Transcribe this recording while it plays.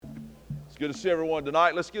Good to see everyone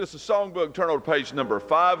tonight. Let's get us a songbook. Turn over to page number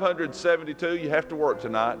 572. You have to work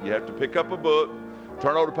tonight. You have to pick up a book.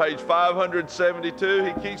 Turn over to page 572.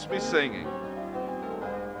 He keeps me singing.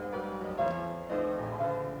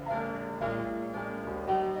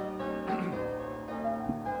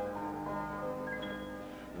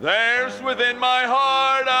 There's within my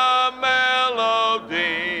heart a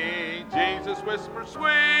melody. Jesus whispers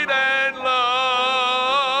sweet and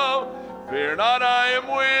low. Fear not, I am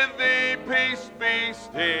with thee, peace be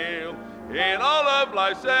still, in all of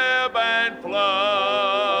life's ebb and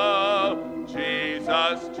flow.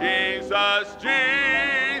 Jesus, Jesus,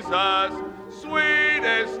 Jesus,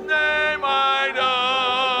 sweetest name I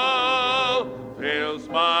know, fills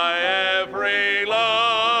my every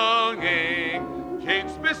longing,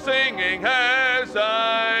 keeps me singing as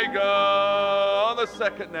I go. On the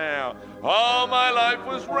second now. All my life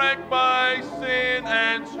was wrecked by sin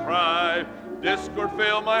and strife. Discord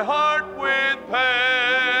filled my heart with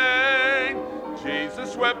pain.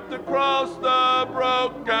 Jesus swept across the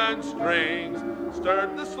broken strings,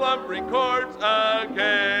 stirred the slumbering chords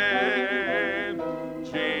again.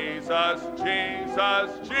 Jesus,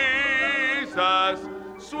 Jesus, Jesus,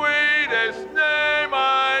 sweetest name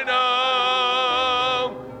I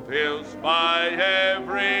know, fills my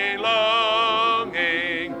every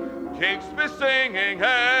longing, keeps me singing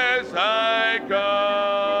as I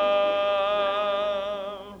go.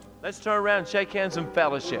 Let's turn around and shake hands and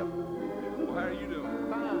fellowship. Well, how are you doing?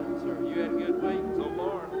 Fine, sir. You had a good week? So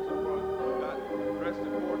far, we got dressed at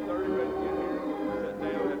 4:30, ready to get here. Sat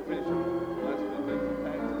down, had finished last week, did some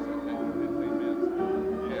taxes, and taken 15 minutes.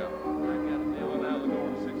 Yeah, I got a deal out the door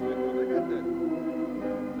at 6:50. Well, they got that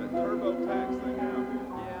turbo tax thing out.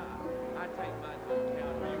 Yeah, I take mine to the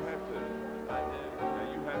counter. You have to. I do. Yeah,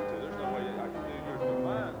 you have to. There's no way I can do yours, but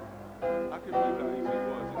mine, I couldn't believe how easy it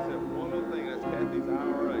was, except one little thing. That's Kathy's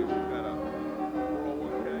IRA. She's got a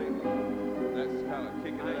 401k. That's kind of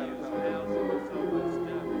kicking it out of time. Housing with so much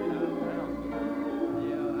stuff, you know.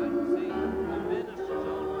 Yeah, I can see the ministers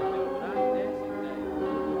on my bill, but I designate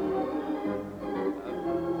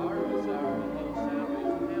part of it's our whole salary is housing.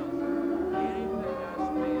 Anything I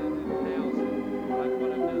spend in housing, like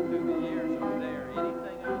what I've done through the years over there,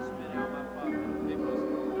 anything I spend out of my pocket, it was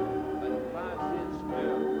like 5 cents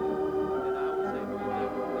more. And I was able to do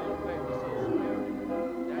it. Don't pay for Social Security.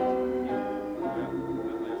 That's what killed me. Taxes.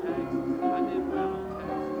 I did well on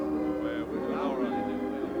taxes. Well, we're doing I all really right. do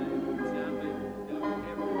well now. See, I've been doing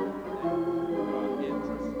everything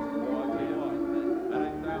interest. Well, I tell you what, that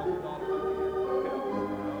 $8,000 helps.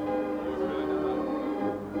 It really does.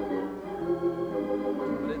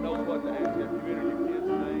 But it knows what to ask you. If you enter your kids'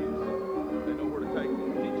 names, they know where to take them.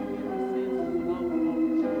 Did you get the census loan on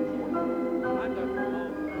church? I got the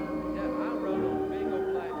loan. Yeah, I wrote on big old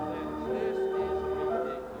black letters. This is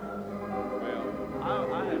ridiculous. Well,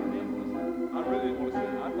 I had I really didn't want to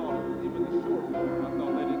send it. I thought even the short one, I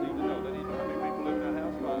thought they didn't need to know. They need to know how many people live in that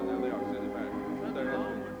house. Right now they are sending it back. But the There.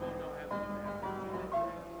 loan would want to know how many houses.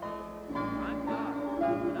 I got it.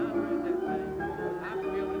 When I read that thing, I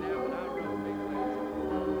filled it out, but I wrote big letters on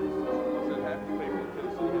the loan. I said half the people in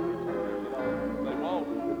Tennessee have to turn their get off. They won't.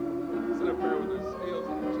 Sit up there with their skills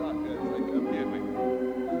and their shotguns. They come get me.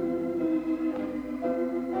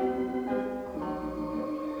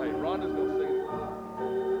 Hey, Rhonda's gonna sing it.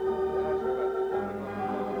 Ask her about that.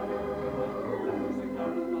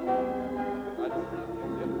 I just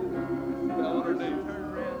fell on her knees.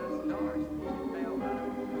 Turn around, the stars fell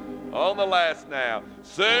right. On the last now.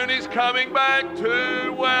 Soon he's coming back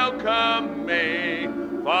to welcome me,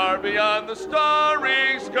 far beyond the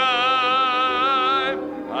starry sky.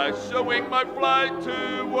 I shall wing my flight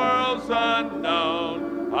to worlds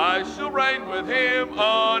unknown. I shall reign with him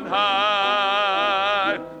on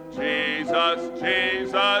high. Jesus,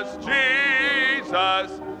 Jesus,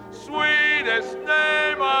 Jesus, sweetest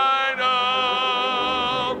name I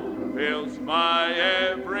know, fills my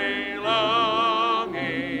every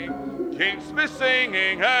longing, keeps me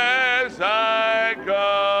singing as I go.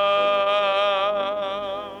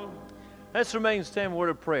 Let's remain standing word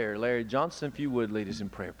of prayer. Larry Johnson, if you would lead us in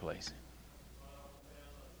prayer, please.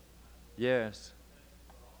 Yes.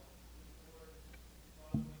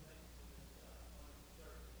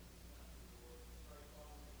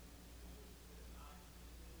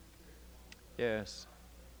 Yes.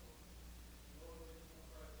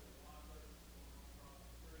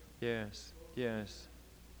 Yes. Yes.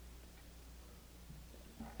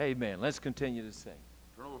 Amen. Let's continue to sing.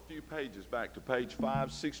 Turn over a few pages back to page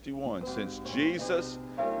 561. Since Jesus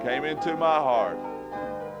came into my heart.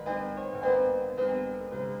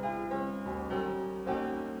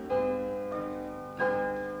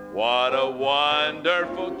 What a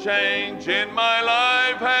wonderful change in my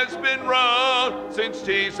life has been wrought since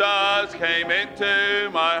Jesus came into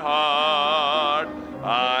my heart.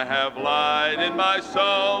 I have light in my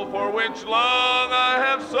soul for which long I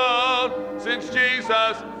have sought since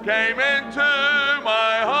Jesus came into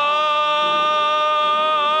my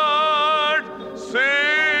heart. Since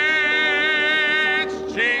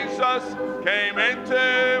Jesus came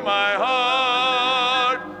into my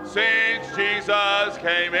heart. Since Jesus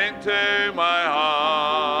came into my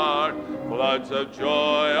heart. Floods of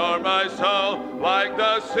joy o'er my soul like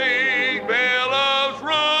the sea billows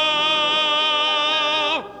roll.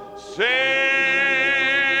 Since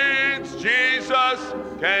Jesus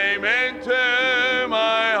came into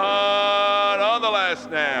my heart. On the last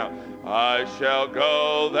now. I shall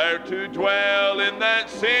go there to dwell in that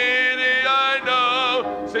city I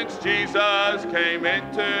know, since Jesus came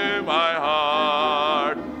into my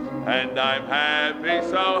heart. And I'm happy,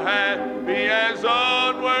 so happy as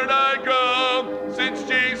onward I go, since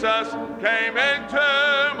Jesus came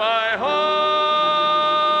into my heart.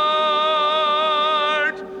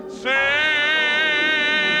 Since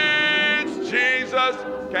Jesus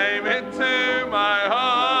came into my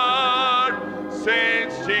heart.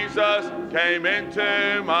 Since Jesus came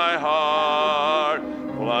into my heart.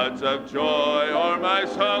 Floods of joy o'er my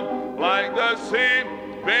soul like the sea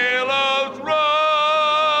billows roll.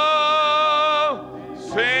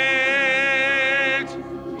 Since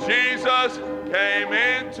Jesus came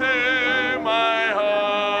into my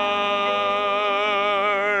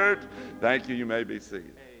heart. Thank you. You may be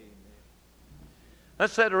seated.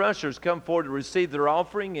 Let's let our ushers come forward to receive their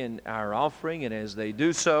offering and our offering, and as they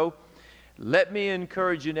do so, let me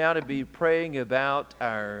encourage you now to be praying about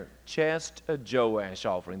our Chest of Joash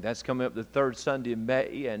offering. That's coming up the third Sunday in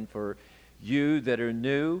May, and for you that are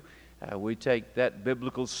new, we take that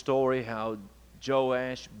biblical story how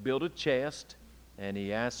Joash built a chest, and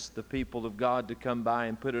he asked the people of God to come by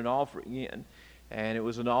and put an offering in, and it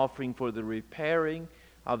was an offering for the repairing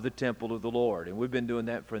of the temple of the Lord. And we've been doing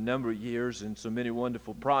that for a number of years, and so many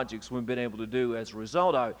wonderful projects we've been able to do as a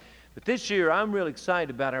result of it. But this year, I'm really excited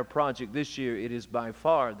about our project. This year, it is by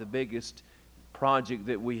far the biggest project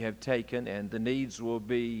that we have taken, and the needs will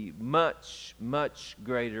be much, much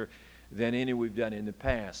greater than any we've done in the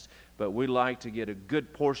past. But we'd like to get a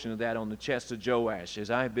good portion of that on the Chest of Joash. As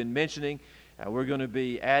I've been mentioning, we're going to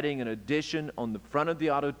be adding an addition on the front of the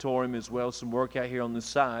auditorium, as well as some work out here on the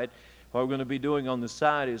side. What we're going to be doing on the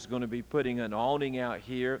side is going to be putting an awning out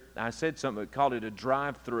here. I said something, I called it a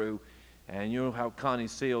drive-through. And you know how Connie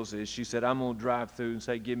Seals is. She said, I'm going to drive through and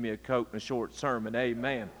say, give me a Coke and a short sermon.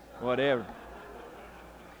 Amen. Whatever.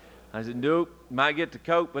 I said, nope, might get the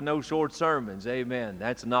Coke, but no short sermons. Amen.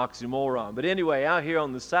 That's an oxymoron. But anyway, out here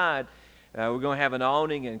on the side, we're going to have an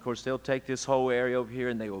awning. And, of course, they'll take this whole area over here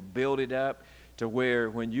and they will build it up to where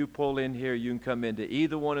when you pull in here, you can come into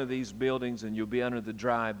either one of these buildings and you'll be under the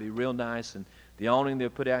drive. Be real nice. And the awning they'll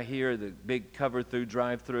put out here, the big cover-through,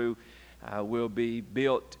 drive-through, will be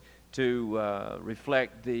built to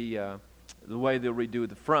reflect the way they'll redo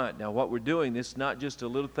the front. Now, what we're doing, this is not just a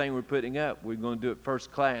little thing we're putting up. We're going to do it first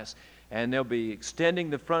class. And they'll be extending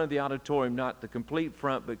the front of the auditorium, not the complete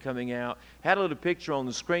front, but coming out. Had a little picture on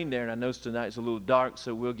the screen there, and I noticed tonight it's a little dark,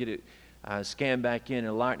 so we'll get it scanned back in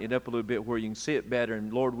and lighten it up a little bit where you can see it better.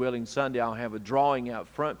 And Lord willing, Sunday I'll have a drawing out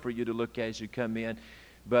front for you to look at as you come in.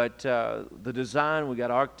 But the design, we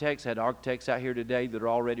got architects, had architects out here today that are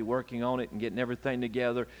already working on it and getting everything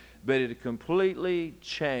together. But it'll completely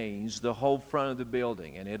change the whole front of the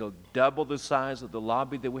building, and it'll double the size of the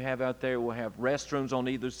lobby that we have out there. We'll have restrooms on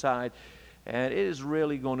either side, and it is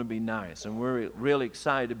really going to be nice, and we're really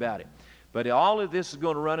excited about it. But all of this is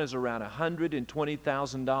going to run us around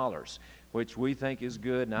 $120,000, which we think is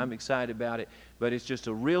good, and I'm excited about it. But it's just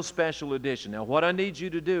a real special edition. Now, what I need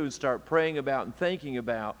you to do and start praying about and thinking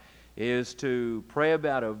about is to pray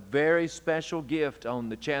about a very special gift on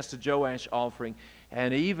the Chest of Joash offering.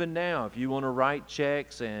 And even now, if you want to write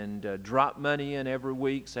checks and drop money in every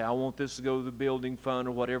week, say, I want this to go to the building fund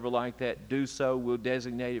or whatever like that, do so. We'll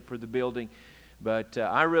designate it for the building. But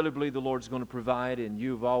I really believe the Lord's going to provide, and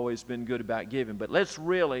you've always been good about giving. But let's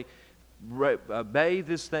really bathe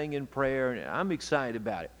this thing in prayer, and I'm excited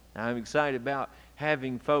about it. I'm excited about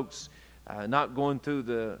having folks not going through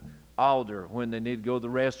the altar when they need to go to the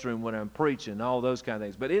restroom when I'm preaching, all those kind of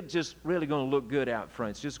things. But it's just really going to look good out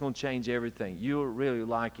front. It's just going to change everything. You'll really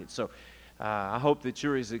like it. So I hope that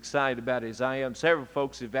you're as excited about it as I am. Several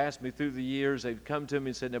folks have asked me through the years, they've come to me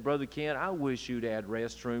and said, now, Brother Ken, I wish you'd add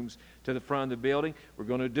restrooms to the front of the building. We're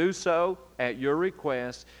going to do so at your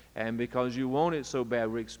request, and because you want it so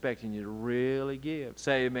bad, we're expecting you to really give.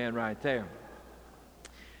 Say amen right there.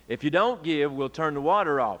 If you don't give, we'll turn the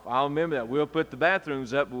water off. I'll remember that. We'll put the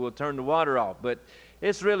bathrooms up, but we'll turn the water off. But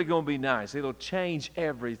it's really going to be nice. It'll change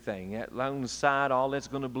everything. Along the side, all that's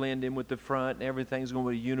going to blend in with the front, and everything's going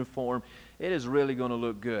to be uniform. It is really going to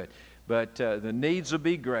look good. But the needs will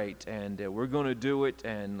be great, and we're going to do it.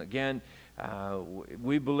 And again,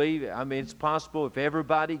 we believe, I mean, it's possible if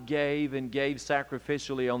everybody gave and gave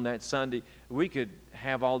sacrificially on that Sunday, we could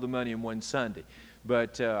have all the money in one Sunday.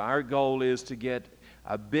 But our goal is to get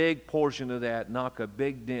a big portion of that, knock a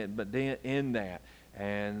big dent in that.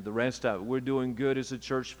 And the rest of it, we're doing good as a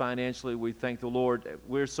church financially. We thank the Lord.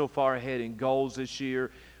 We're so far ahead in goals this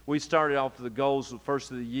year. We started off with the goals the first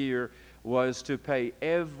of the year was to pay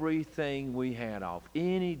everything we had off.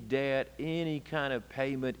 Any debt, any kind of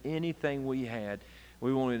payment, anything we had.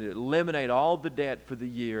 We wanted to eliminate all the debt for the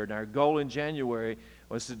year. And our goal in January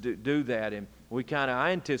was to do that. And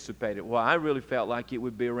I anticipated, well, I really felt like it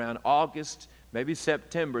would be around August, maybe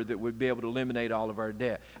September, that we'd be able to eliminate all of our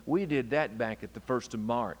debt. We did that back at the 1st of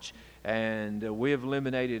March. And we have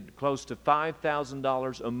eliminated close to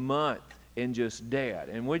 $5,000 a month in just debt.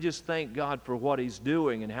 And we just thank God for what He's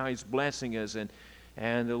doing and how He's blessing us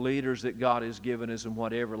and the leaders that God has given us and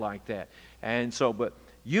whatever like that. And so, but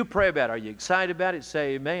you pray about it. Are you excited about it?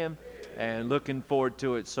 Say amen. And looking forward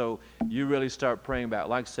to it. So you really start praying about it.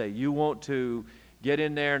 Like I say, you want to get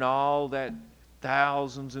in there and all that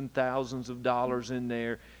thousands and thousands of dollars in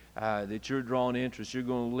there that you're drawing interest. You're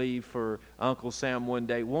going to leave for Uncle Sam one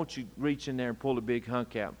day. Won't you reach in there and pull a big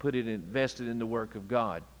hunk out and put it invested in the work of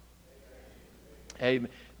God?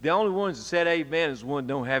 Amen. The only ones that said amen is the one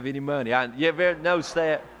that don't have any money. You ever notice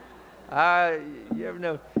that? You ever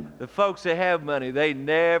know? The folks that have money, they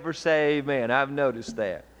never say amen. I've noticed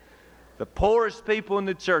that. The poorest people in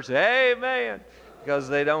the church say amen because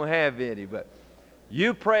they don't have any. But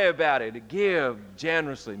you pray about it. Give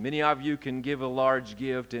generously. Many of you can give a large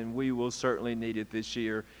gift, and we will certainly need it this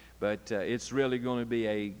year. But it's really going to be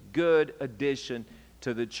a good addition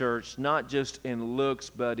to the church, not just in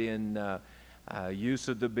looks, but in use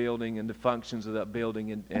of the building and the functions of that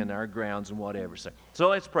building and our grounds and whatever. So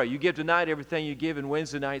let's pray. You give tonight. Everything you give, and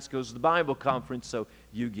Wednesday nights goes to the Bible conference, so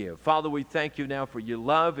you give. Father, we thank you now for your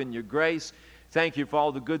love and your grace. Thank you for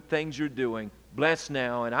all the good things you're doing. Bless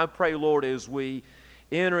now. And I pray, Lord, as we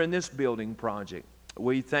enter in this building project,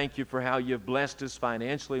 we thank you for how you've blessed us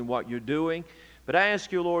financially and what you're doing. But I ask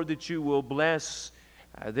you, Lord, that you will bless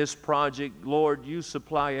this project. Lord, you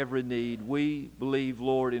supply every need. We believe,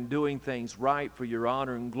 Lord, in doing things right for your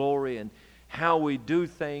honor and glory, and how we do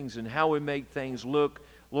things and how we make things look,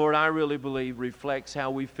 Lord, I really believe reflects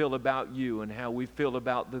how we feel about you and how we feel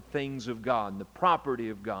about the things of God and the property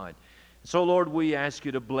of God. So, Lord, we ask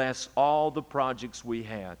you to bless all the projects we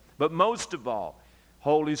have. But most of all,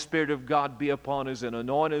 Holy Spirit of God, be upon us and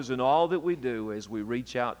anoint us in all that we do as we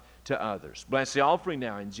reach out to others. Bless the offering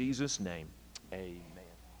now in Jesus' name. Amen.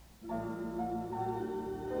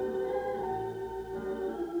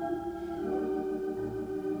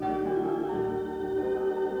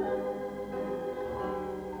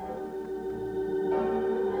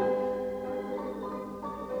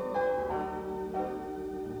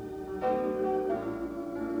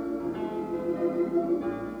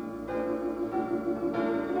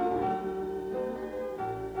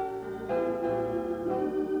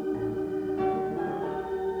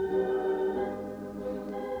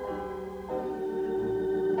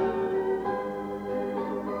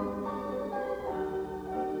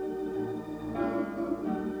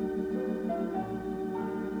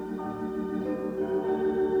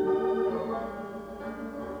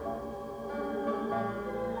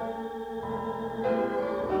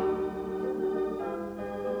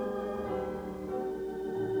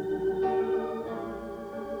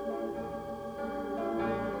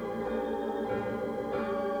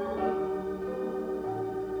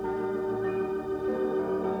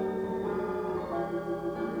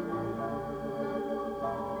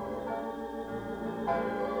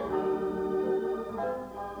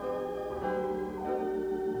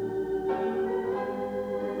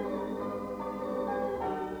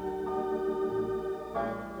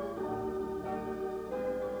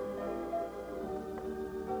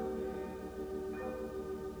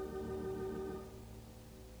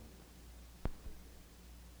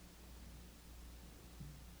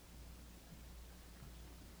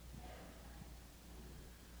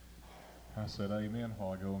 I said amen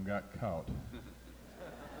while I go and got caught.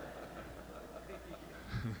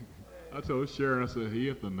 I told Sharon, I said, he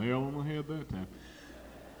hit the nail on the head that time.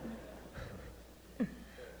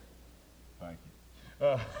 Thank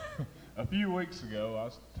you. few weeks ago, I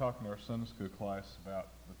was talking to our Sunday school class about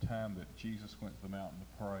the time that Jesus went to the mountain to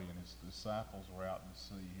pray, and his disciples were out in the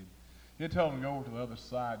sea. He had told them to go over to the other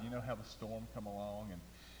side. You know how the storm come along, and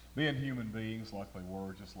being human beings like they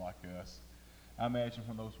were, just like us, I imagine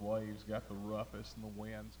when those waves got the roughest and the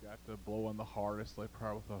winds got to blowing the hardest, they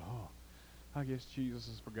probably thought, oh, I guess Jesus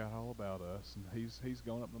has forgot all about us, and he's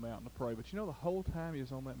going up the mountain to pray. But you know, the whole time he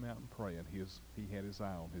was on that mountain praying, he had his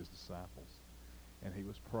eye on his disciples, and he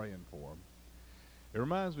was praying for them. It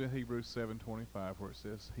reminds me of Hebrews 7:25, where it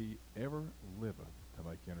says, he ever liveth to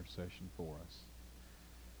make intercession for us.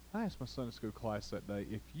 I asked my Sunday school class that day,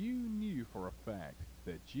 if you knew for a fact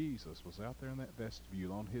that Jesus was out there in that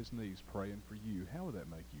vestibule on his knees praying for you, how would that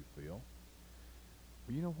make you feel?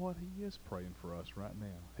 Well, you know what? He is praying for us right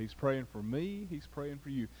now. He's praying for me. He's praying for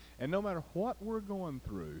you. And no matter what we're going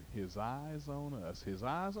through, his eyes on us. His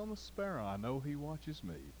eyes on the sparrow. I know he watches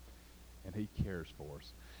me, and he cares for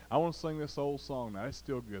us. I want to sing this old song now. It's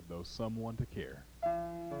still good, though. Someone to Care.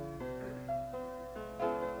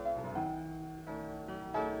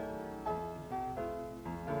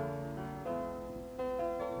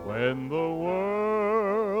 When the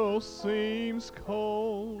world seems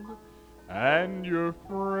cold and your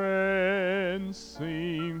friends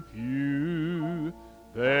seem few,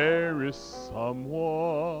 there is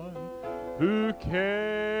someone who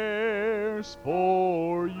cares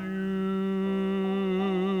for you.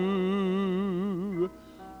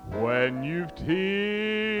 When you've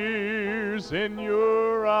tears in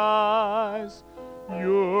your eyes,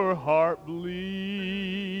 your heart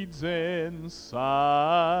bleeds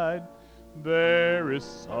inside, there is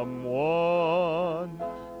someone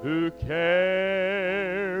who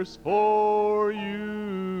cares for you.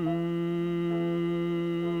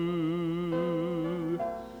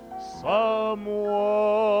 Someone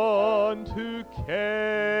to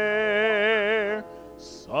care,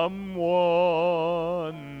 someone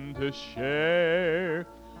to share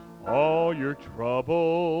all your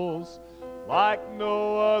troubles like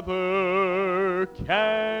no other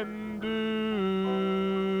can do.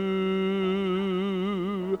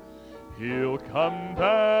 He'll come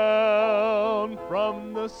down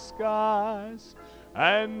from the skies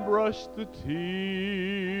and brush the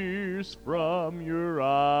tears from your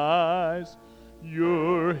eyes.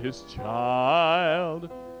 You're his child,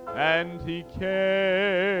 and he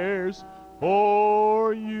cares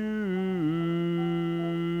for you.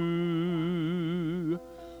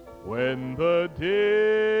 When the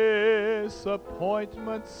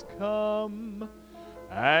disappointments come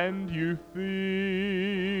and you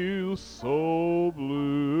feel so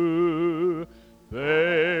blue,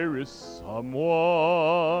 there is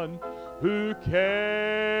someone who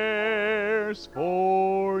cares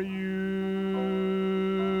for you.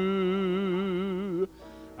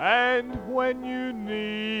 And when you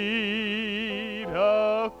need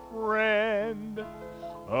a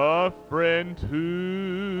friend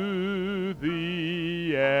to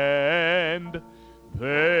the end,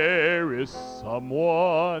 there is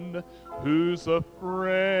someone who's a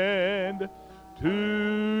friend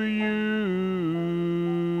to you.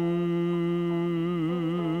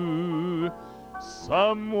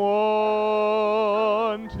 Someone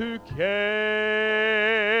to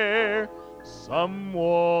care,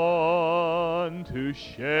 someone to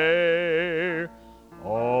share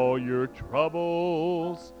all your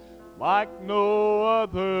troubles like no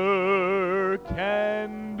other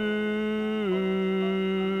can do.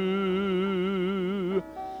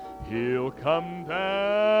 He'll come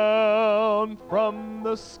down from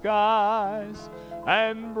the skies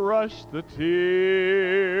and brush the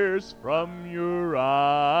tears from your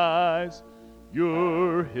eyes.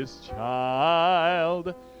 You're his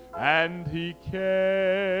child, and he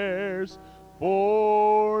cares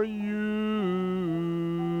for you.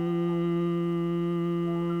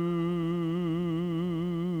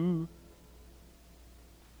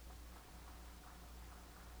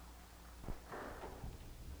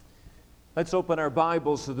 Let's open our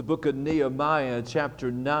Bibles to the book of Nehemiah, chapter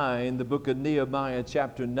 9. The book of Nehemiah,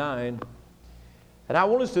 chapter 9. And I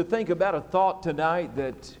want us to think about a thought tonight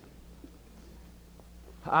that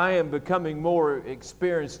I am becoming more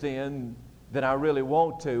experienced in than I really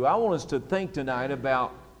want to. I want us to think tonight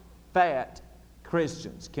about fat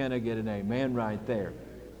Christians. Can I get an amen right there?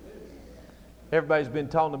 Everybody's been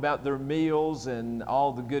talking about their meals and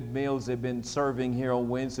all the good meals they've been serving here on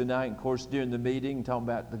Wednesday night. And of course, during the meeting, talking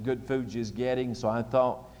about the good food you're getting. So I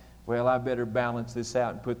thought, well, I better balance this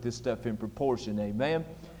out and put this stuff in proportion. Amen?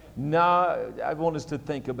 No, I want us to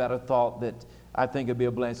think about a thought that I think will be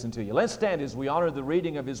a blessing to you. Let's stand as we honor the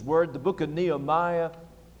reading of His Word. The book of Nehemiah,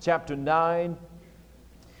 chapter 9.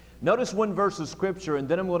 Notice one verse of Scripture, and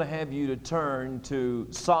then I'm going to have you to turn to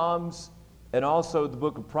Psalms and also the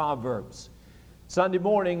book of Proverbs. Sunday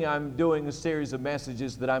morning, I'm doing a series of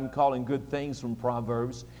messages that I'm calling Good Things from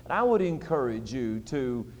Proverbs. And I would encourage you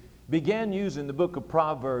to begin using the book of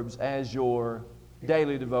Proverbs as your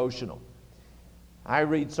daily devotional. I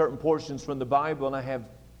read certain portions from the Bible, and I have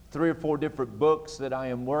 3 or 4 different books that I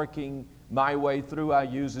am working my way through. I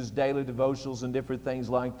use as daily devotionals and different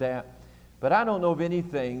things like that. But I don't know of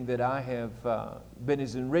anything that I have been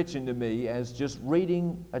as enriching to me as just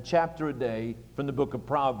reading a chapter a day from the book of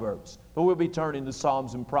Proverbs. But we'll be turning to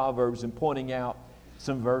Psalms and Proverbs and pointing out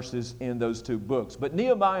some verses in those 2 books. But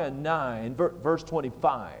Nehemiah 9, verse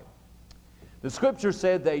 25, the Scripture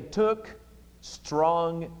said they took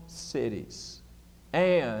strong cities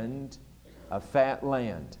and a fat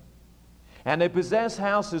land. And they possessed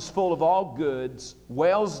houses full of all goods,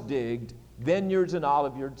 wells digged, vineyards and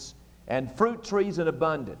oliveyards, and fruit trees in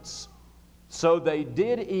abundance. So they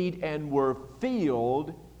did eat and were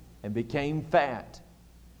filled and became fat,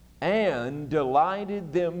 and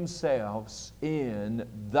delighted themselves in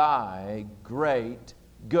thy great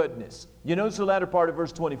goodness. You notice the latter part of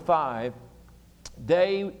verse 25,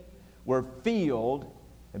 they were filled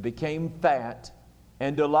and became fat,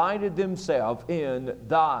 and delighted themselves in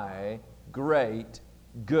thy great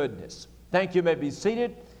goodness. Thank you. You may be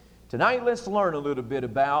seated. Tonight, let's learn a little bit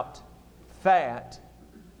about fat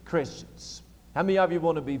Christians. How many of you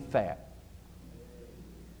want to be fat?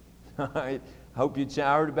 I hope you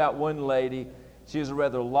heard about one lady. She was a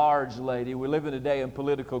rather large lady. We live in a day in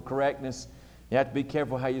political correctness. You have to be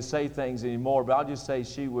careful how you say things anymore, but I'll just say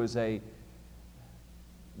she was a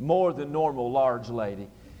more than normal large lady.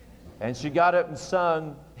 And she got up and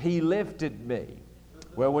sung, "He Lifted Me."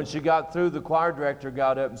 Well, when she got through, the choir director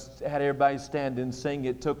got up and had everybody stand and sing,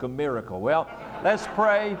 "It Took a Miracle." Well, let's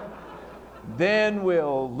pray. Then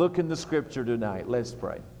we'll look in the Scripture tonight. Let's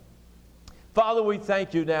pray. Father, we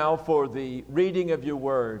thank you now for the reading of your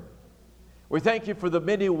word. We thank you for the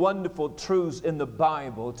many wonderful truths in the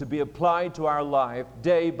Bible to be applied to our life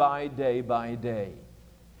day by day by day.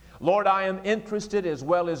 Lord, I am interested, as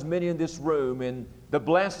well as many in this room, in the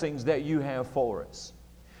blessings that you have for us.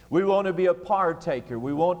 We want to be a partaker.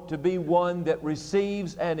 We want to be one that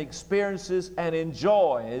receives and experiences and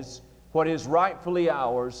enjoys what is rightfully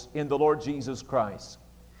ours in the Lord Jesus Christ.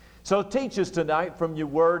 So teach us tonight from your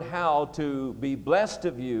word how to be blessed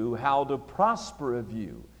of you, how to prosper of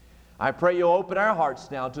you. I pray you'll open our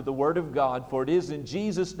hearts now to the word of God, for it is in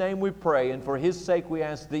Jesus' name we pray, and for his sake we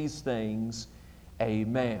ask these things.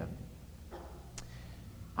 Amen.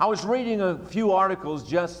 I was reading a few articles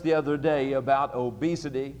just the other day about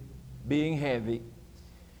obesity, being heavy.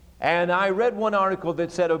 And I read one article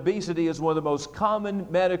that said obesity is one of the most common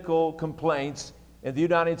medical complaints in the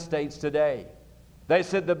United States today. They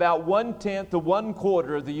said that about 1/10 to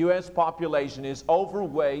 1/4 of the U.S. population is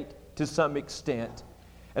overweight to some extent.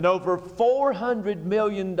 And over $400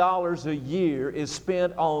 million a year is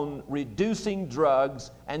spent on reducing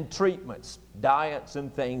drugs and treatments, diets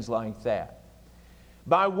and things like that.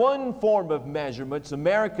 By one form of measurements,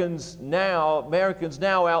 Americans now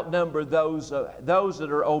outnumber those that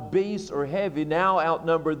are obese or heavy now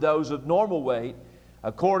outnumber those of normal weight,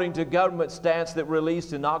 according to government stats that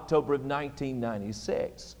released in October of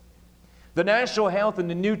 1996. The National Health and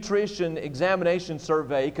Nutrition Examination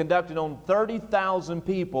Survey, conducted on 30,000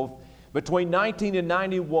 people between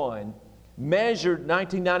 1991 and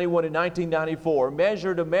 1994,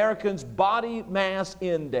 measured Americans' body mass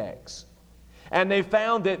index. And they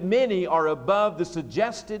found that many are above the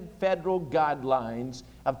suggested federal guidelines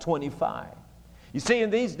of 25. You see, in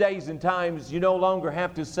these days and times, you no longer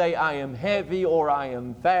have to say, "I am heavy," or "I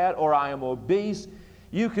am fat," or "I am obese."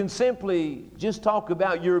 You can simply just talk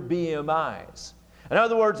about your BMIs. In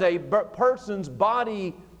other words, a person's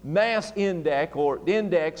body mass index or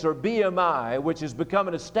BMI, which is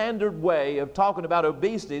becoming a standard way of talking about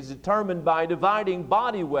obesity, is determined by dividing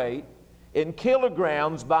body weight in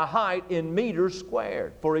kilograms by height in meters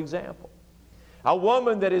squared. For example, a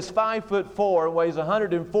woman that is 5'4" and weighs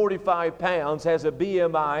 145 pounds has a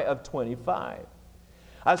BMI of 25.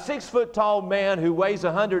 A 6-foot tall man who weighs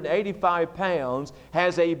 185 pounds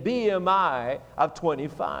has a BMI of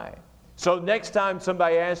 25. So next time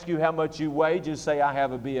somebody asks you how much you weigh, just say, "I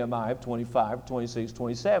have a BMI of 25, 26,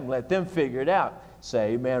 27. Let them figure it out.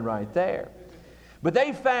 Say amen right there. But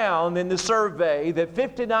they found in the survey that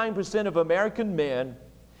 59% of American men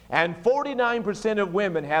and 49% of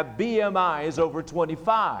women have BMIs over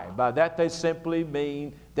 25. By that they simply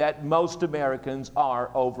mean that most Americans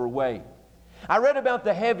are overweight. I read about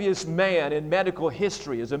the heaviest man in medical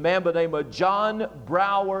history is a man by the name of John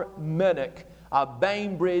Brower Minnick of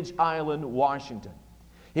Bainbridge Island, Washington.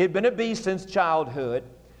 He had been obese since childhood.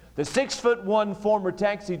 The 6'1" former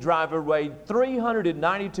taxi driver weighed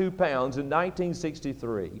 392 pounds in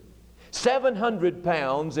 1963, 700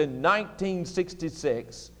 pounds in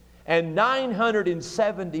 1966, and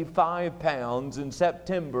 975 pounds in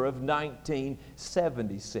September of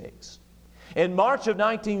 1976. In March of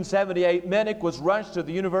 1978, Minnick was rushed to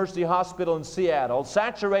the University Hospital in Seattle,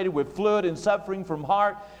 saturated with fluid and suffering from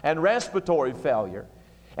heart and respiratory failure.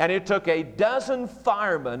 And it took a dozen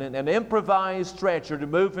firemen and an improvised stretcher to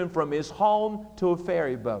move him from his home to a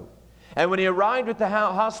ferry boat. And when he arrived at the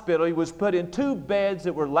hospital, he was put in 2 beds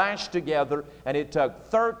that were lashed together, and it took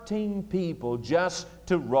 13 people just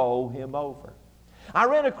to roll him over. I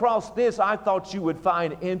ran across this I thought you would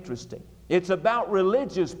find interesting. It's about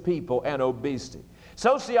religious people and obesity.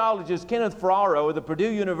 Sociologist Kenneth Ferraro of the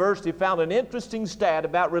Purdue University found an interesting stat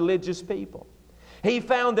about religious people. He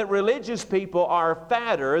found that religious people are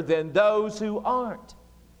fatter than those who aren't.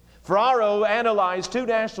 Ferraro analyzed 2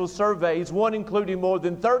 national surveys, one including more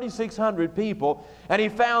than 3,600 people, and he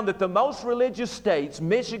found that the most religious states,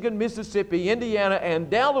 Michigan, Mississippi, Indiana, and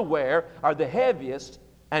Delaware, are the heaviest,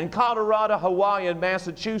 and Colorado, Hawaii, and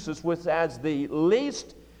Massachusetts, which has the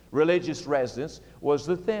least religious residents, was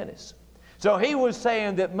the thinnest. So he was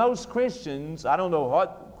saying that most Christians, I don't know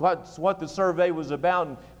what the survey was about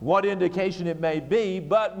and what indication it may be,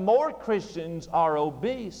 but more Christians are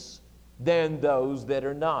obese than those that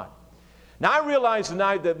are not. Now I realize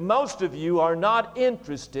tonight that most of you are not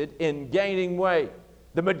interested in gaining weight.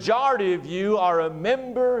 The majority of you are a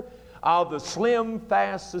member of the Slim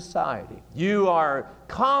Fast Society. You are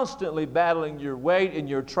constantly battling your weight and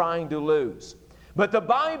you're trying to lose. But the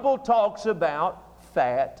Bible talks about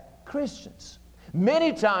fat Christians.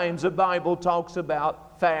 Many times the Bible talks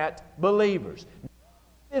about fat believers. Not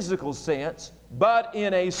in a physical sense, but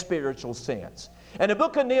in a spiritual sense. In the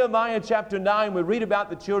book of Nehemiah chapter 9, we read about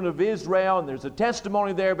the children of Israel, and there's a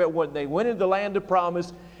testimony there about when they went into the land of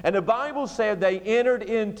promise, and the Bible said they entered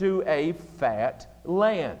into a fat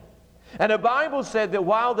land. And the Bible said that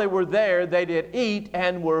while they were there, they did eat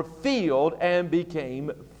and were filled and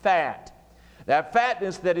became fat. That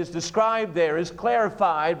fatness that is described there is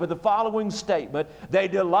clarified with the following statement: they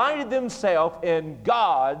delighted themselves in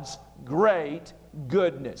God's great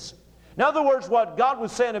goodness. In other words, what God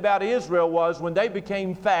was saying about Israel was when they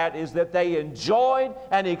became fat is that they enjoyed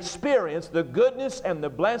and experienced the goodness and the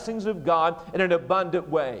blessings of God in an abundant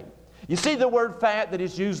way. You see, the word fat that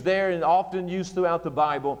is used there and often used throughout the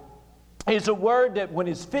Bible is a word that when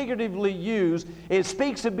it's figuratively used, it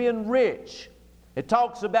speaks of being rich. It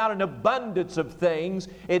talks about an abundance of things.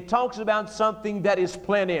 It talks about something that is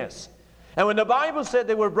plenteous. And when the Bible said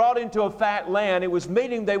they were brought into a fat land, it was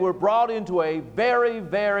meaning they were brought into a very,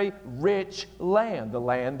 very rich land, the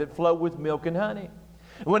land that flowed with milk and honey.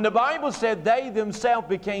 When the Bible said they themselves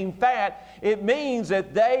became fat, it means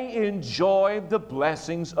that they enjoyed the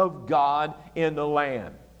blessings of God in the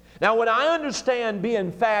land. Now, when I understand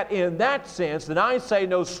being fat in that sense, then I say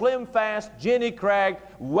no slim fast, Jenny Craig,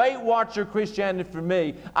 Weight Watcher Christianity for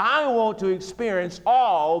me. I want to experience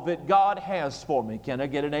all that God has for me. Can I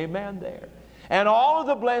get an amen there? And all of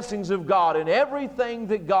the blessings of God and everything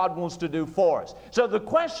that God wants to do for us. So the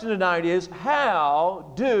question tonight is,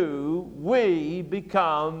 how do we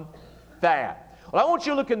become fat? Well, I want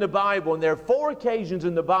you to look in the Bible, and there are 4 occasions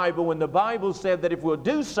in the Bible when the Bible said that if we'll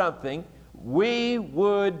do something, we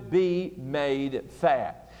would be made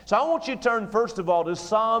fat. So I want you to turn first of all to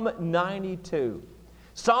Psalm 92.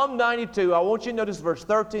 Psalm 92, I want you to notice verse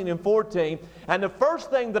 13 and 14. And the first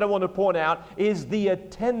thing that I want to point out is the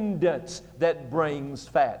attendance that brings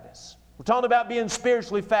fatness. We're talking about being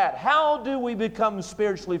spiritually fat. How do we become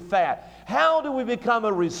spiritually fat? How do we become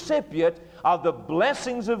a recipient of the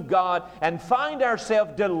blessings of God and find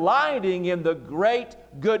ourselves delighting in the great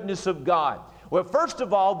goodness of God? Well, first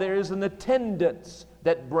of all, there is an attendance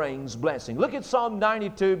that brings blessing. Look at Psalm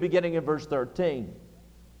 92, beginning in verse 13.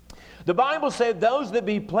 The Bible said, those that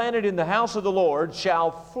be planted in the house of the Lord shall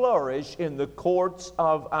flourish in the courts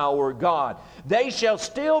of our God. They shall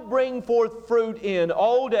still bring forth fruit in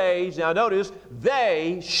old age. Now notice,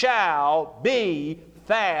 they shall be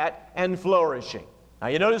fat and flourishing. Now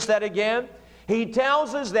you notice that again? He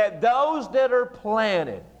tells us that those that are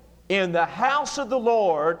planted in the house of the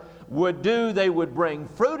Lord they would bring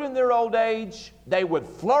fruit in their old age, they would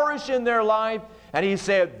flourish in their life, and he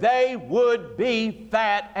said they would be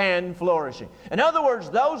fat and flourishing. In other words,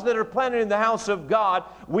 those that are planted in the house of God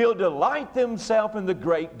will delight themselves in the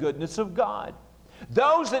great goodness of God.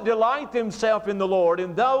 Those that delight themselves in the Lord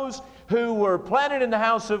and those who were planted in the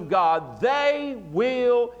house of God, they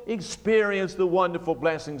will experience the wonderful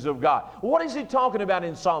blessings of God. What is he talking about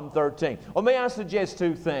in Psalm 13? Well, may I suggest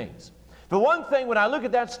two things? For one thing, when I look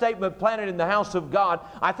at that statement, planted in the house of God,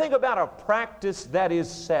 I think about a practice that is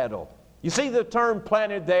settled. You see the term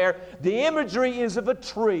planted there? The imagery is of a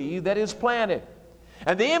tree that is planted.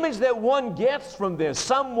 And the image that one gets from this,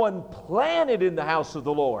 someone planted in the house of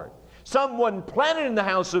the Lord, someone planted in the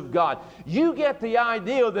house of God, you get the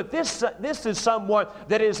idea that this is someone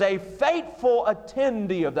that is a faithful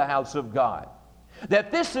attendee of the house of God.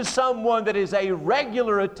 That this is someone that is a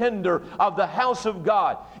regular attender of the house of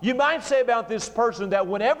God. You might say about this person that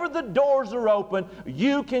whenever the doors are open,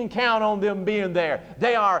 you can count on them being there.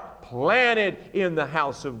 They are planted in the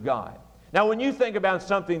house of God. Now, when you think about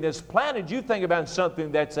something that's planted, you think about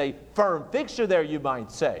something that's a firm fixture there, you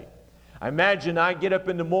might say. I imagine I get up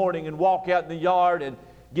in the morning and walk out in the yard and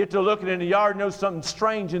get to looking in the yard and know something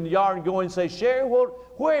strange in the yard and go in and say, Sherry, well,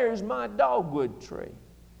 where's my dogwood tree?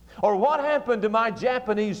 Or what happened to my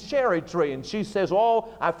Japanese cherry tree? And she says, oh,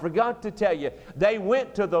 I forgot to tell you, they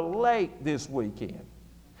went to the lake this weekend.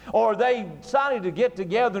 Or they decided to get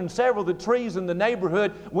together and several of the trees in the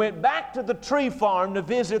neighborhood went back to the tree farm to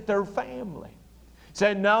visit their family.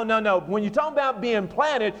 Say, no. When you talk about being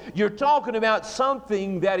planted, you're talking about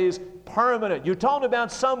something that is permanent. You're talking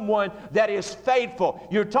about someone that is faithful.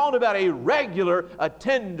 You're talking about a regular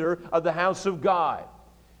attender of the house of God.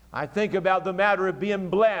 I think about the matter of being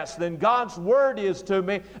blessed. Then God's word is to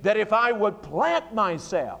me that if I would plant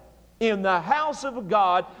myself in the house of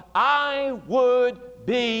God, I would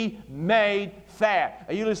be made fat.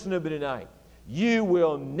 Are you listening to me tonight? You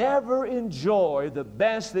will never enjoy the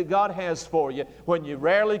best that God has for you when you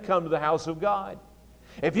rarely come to the house of God.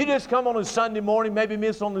 If you just come on a Sunday morning, maybe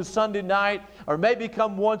miss on a Sunday night, or maybe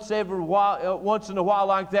come once in a while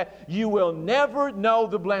like that, you will never know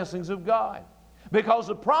the blessings of God. Because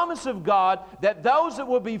the promise of God that those that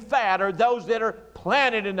will be fat are those that are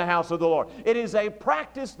planted in the house of the Lord. It is a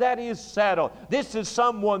practice that is settled. This is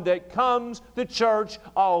someone that comes to church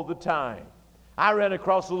all the time. I ran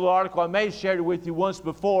across a little article, I may have shared it with you once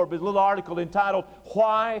before, but a little article entitled,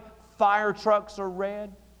 Why Fire Trucks Are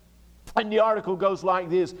Red. And the article goes like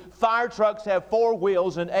this: fire trucks have 4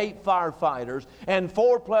 wheels and 8 firefighters, and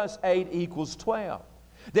 4 plus 8 equals 12.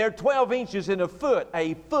 They're 12 inches in a foot.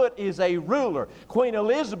 A foot is a ruler. Queen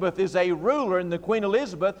Elizabeth is a ruler, and the Queen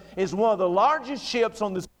Elizabeth is one of the largest ships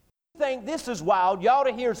on the sea. I think this is wild. You ought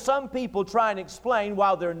to hear some people try and explain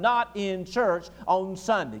why they're not in church on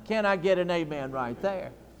Sunday. Can I get an amen right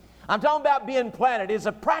there? I'm talking about being planted. It's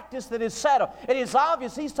a practice that is settled. It is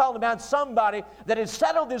obvious he's talking about somebody that has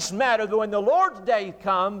settled this matter that when the Lord's days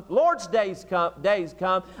come,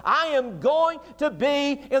 I am going to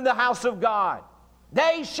be in the house of God.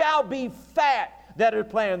 They shall be fat that are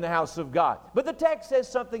planted in the house of God. But the text says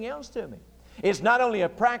something else to me. It's not only a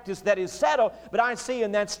practice that is settled, but I see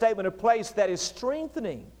in that statement a place that is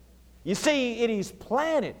strengthening. You see, it is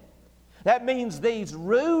planted. That means these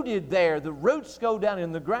rooted there. The roots go down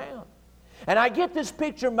in the ground. And I get this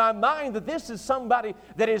picture in my mind that this is somebody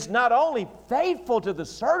that is not only faithful to the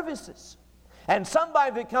services and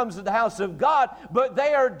somebody that comes to the house of God, but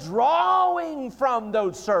they are drawing from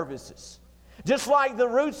those services. Just like the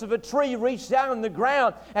roots of a tree reach down in the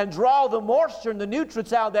ground and draw the moisture and the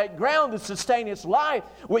nutrients out of that ground to sustain its life,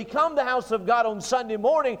 we come to the house of God on Sunday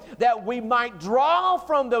morning that we might draw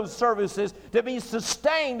from those services to be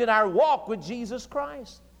sustained in our walk with Jesus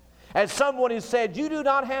Christ. As someone has said, you do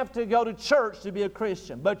not have to go to church to be a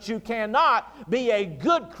Christian, but you cannot be a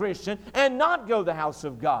good Christian and not go to the house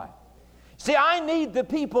of God. See, I need the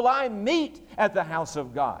people I meet at the house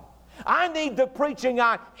of God. I need the preaching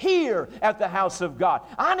I hear at the house of God.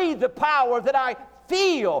 I need the power that I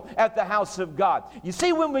feel at the house of God. You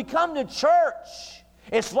see, when we come to church,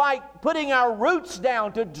 it's like putting our roots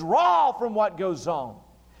down to draw from what goes on.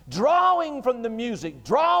 Drawing from the music,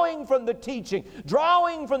 drawing from the teaching,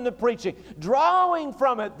 drawing from the preaching, drawing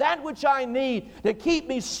from it that which I need to keep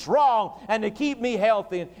me strong and to keep me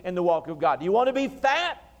healthy in the walk of God. Do you want to be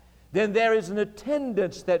fat? Then there is an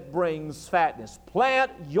attendance that brings fatness. Plant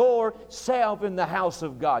yourself in the house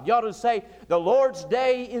of God. You ought to say, the Lord's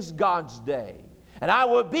day is God's day. And I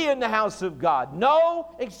will be in the house of God.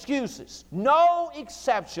 No excuses, no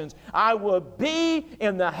exceptions. I will be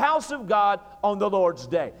in the house of God on the Lord's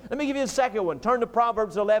day. Let me give you a second one. Turn to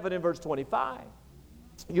Proverbs 11 and verse 25.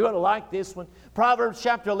 You're going to like this one. Proverbs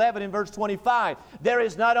chapter 11 and verse 25. There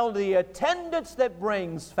is not only the attendance that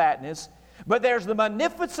brings fatness, but there's the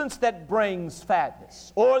magnificence that brings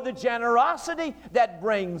fatness, or the generosity that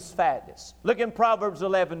brings fatness. Look in Proverbs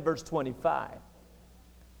 11, verse 25.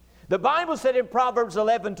 The Bible said in Proverbs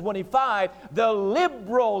 11:25, the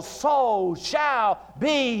liberal soul shall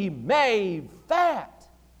be made fat,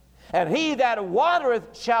 and he that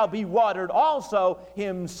watereth shall be watered also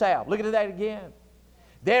himself. Look at that again.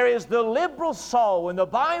 There is the liberal soul, and the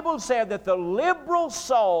Bible said that the liberal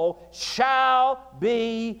soul shall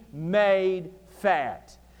be made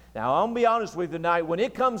fat. Now, I'm going to be honest with you tonight. When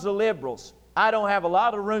it comes to liberals, I don't have a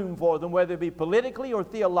lot of room for them, whether it be politically or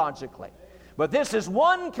theologically. But this is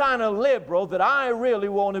one kind of liberal that I really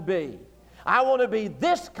want to be. I want to be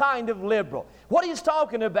this kind of liberal. What he's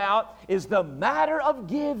talking about is the matter of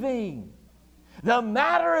giving. The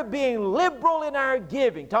matter of being liberal in our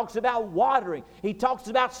giving. Talks about watering. He talks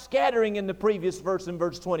about scattering in the previous verse in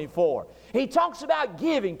verse 24. He talks about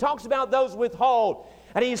giving. Talks about those withhold.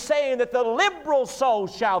 And he's saying that the liberal soul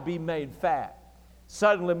shall be made fat.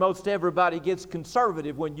 Suddenly most everybody gets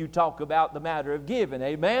conservative when you talk about the matter of giving.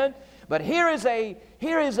 Amen? But here is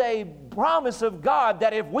a promise of God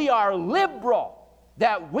that if we are liberal,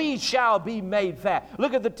 that we shall be made fat.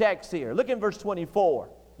 Look at the text here. Look in verse 24.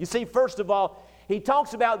 You see, first of all, he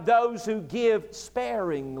talks about those who give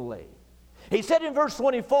sparingly. He said in verse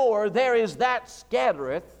 24, there is that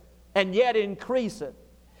scattereth and yet increaseth,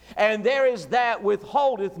 and there is that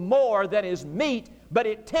withholdeth more than is meet, but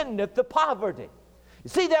it tendeth to poverty. You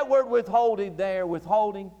see that word withholding there,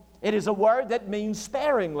 withholding? It is a word that means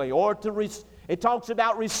sparingly, or it talks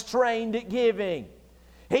about restrained giving.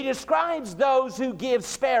 He describes those who give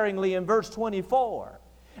sparingly in verse 24.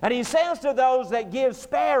 And he says to those that give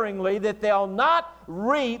sparingly that they'll not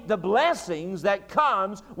reap the blessings that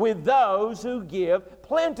comes with those who give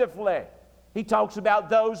plentifully. He talks about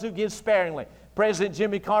those who give sparingly. President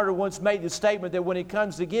Jimmy Carter once made the statement that when it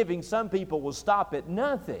comes to giving, some people will stop at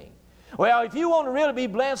nothing. Well, if you want to really be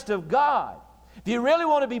blessed of God, if you really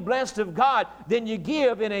want to be blessed of God, then you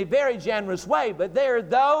give in a very generous way. But there are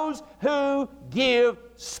those who give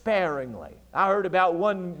sparingly. I heard about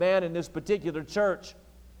one man in this particular church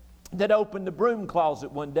that opened the broom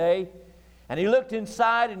closet one day, and he looked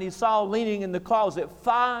inside and he saw leaning in the closet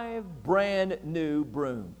 5 brand new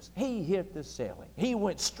brooms. He hit the ceiling. He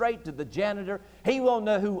went straight to the janitor. He won't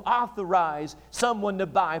know who authorized someone to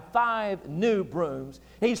buy 5 new brooms.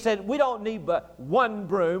 He said, we don't need but 1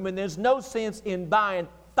 broom, and there's no sense in buying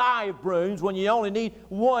 5 brooms when you only need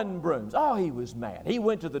 1 broom. Oh, he was mad. He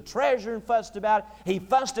went to the treasurer and fussed about it. He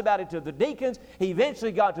fussed about it to the deacons. He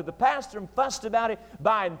eventually got to the pastor and fussed about it,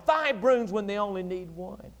 buying 5 brooms when they only need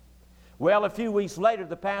 1. Well, a few weeks later,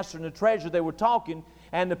 the pastor and the treasurer, they were talking,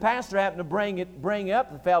 and the pastor happened to bring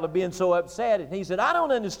up the fellow being so upset, and he said, I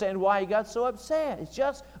don't understand why he got so upset. It's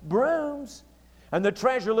just brooms. And the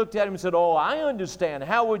treasurer looked at him and said, oh, I understand.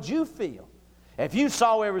 How would you feel if you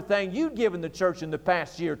saw everything you'd given the church in the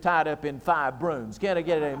past year tied up in 5 brooms? Can I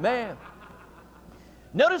get an amen?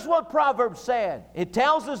 Notice what Proverbs said. It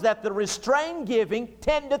tells us that the restrained giving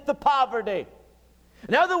tendeth to poverty.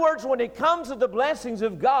 In other words, when it comes to the blessings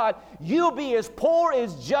of God, you'll be as poor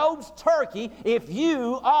as Job's turkey if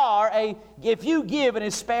you give in a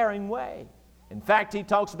sparing way. In fact, he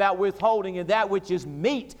talks about withholding in that which is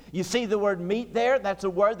meet. You see the word meet there? That's a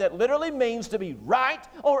word that literally means to be right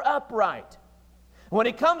or upright. When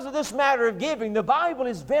it comes to this matter of giving, the Bible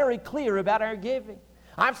is very clear about our giving.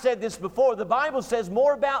 I've said this before. The Bible says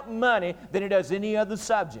more about money than it does any other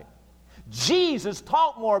subject. Jesus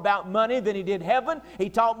taught more about money than he did heaven. He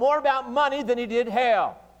taught more about money than he did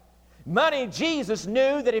hell. Money, Jesus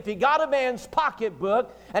knew that if he got a man's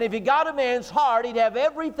pocketbook and if he got a man's heart, he'd have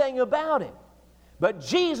everything about it. But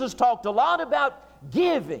Jesus talked a lot about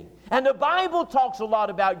giving. And the Bible talks a lot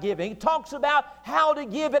about giving. It talks about how to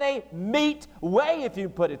give in a meet way, if you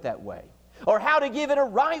put it that way. Or how to give in a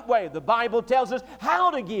right way. The Bible tells us how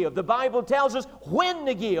to give. The Bible tells us when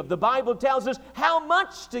to give. The Bible tells us how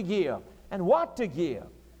much to give and what to give.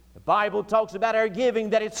 The Bible talks about our giving,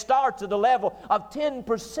 that it starts at the level of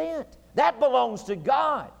 10%. That belongs to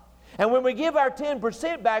God. And when we give our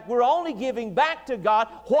 10% back, we're only giving back to God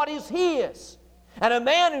what is His. And a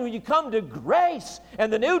man who you come to grace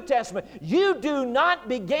in the New Testament, you do not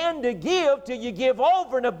begin to give till you give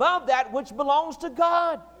over and above that which belongs to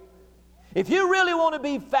God. If you really want to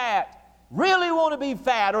be fat,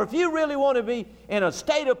 or if you really want to be in a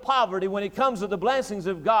state of poverty when it comes to the blessings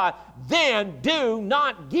of God, then do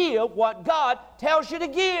not give what God tells you to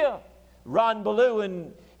give. Ron Ballou,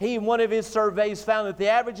 in one of his surveys, found that the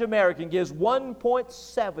average American gives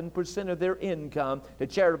 1.7% of their income to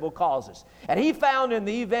charitable causes. And he found in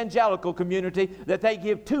the evangelical community that they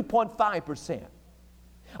give 2.5%.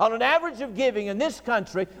 On an average of giving in this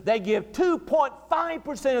country, they give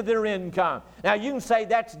 2.5% of their income. Now, you can say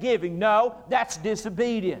that's giving. No, that's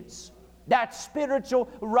disobedience. That's spiritual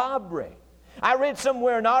robbery. I read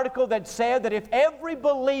somewhere an article that said that if every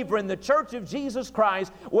believer in the Church of Jesus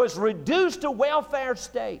Christ was reduced to welfare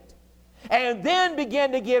state and then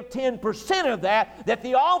began to give 10% of that, that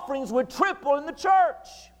the offerings would triple in the church.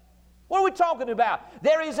 What are we talking about?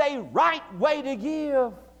 There is a right way to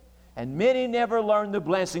give, and many never learn the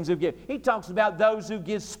blessings of giving. He talks about those who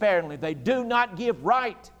give sparingly. They do not give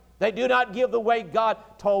right. They do not give the way God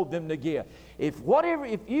told them to give.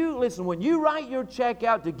 When you write your check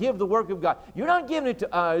out to give the work of God, you're not giving it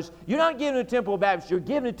to us, you're not giving it to Temple Baptist, you're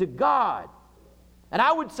giving it to God. And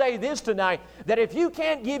I would say this tonight, that if you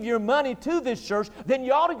can't give your money to this church, then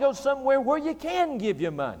you ought to go somewhere where you can give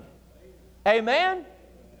your money. Amen?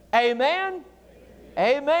 Amen?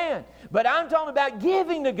 Amen. But I'm talking about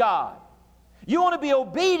giving to God. You want to be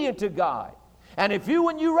obedient to God. And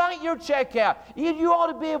when you write your check out, you ought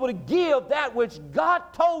to be able to give that which God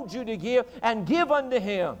told you to give and give unto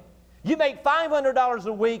Him. You make $500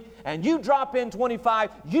 a week and you drop in $25,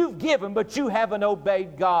 you've given, but you haven't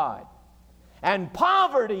obeyed God. And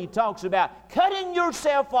poverty talks about cutting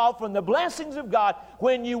yourself off from the blessings of God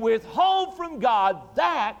when you withhold from God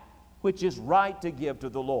that which is right to give to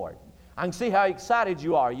the Lord. I can see how excited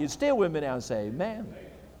you are. You still with me now and say amen.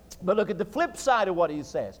 But look at the flip side of what he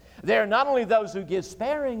says. There are not only those who give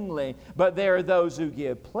sparingly, but there are those who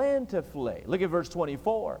give plentifully. Look at verse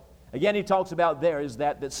 24. Again, he talks about there is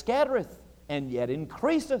that scattereth and yet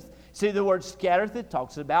increaseth. See the word scattereth, it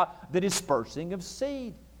talks about the dispersing of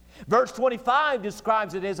seed. Verse 25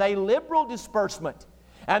 describes it as a liberal disbursement.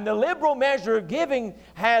 And the liberal measure of giving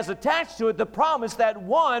has attached to it the promise that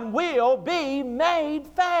one will be made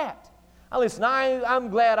fat. Now listen, I'm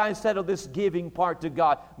glad I settled this giving part to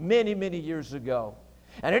God many, many years ago.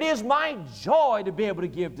 And it is my joy to be able to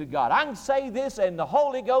give to God. I can say this, and the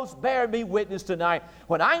Holy Ghost bear me witness tonight.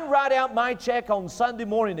 When I write out my check on Sunday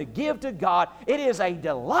morning to give to God, it is a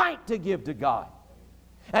delight to give to God.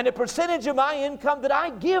 And the percentage of my income that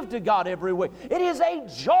I give to God every week, it is a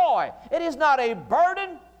joy. It is not a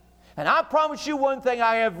burden. And I promise you one thing,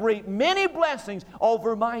 I have reaped many blessings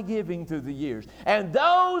over my giving through the years. And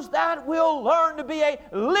those that will learn to be a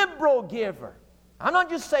liberal giver. I'm not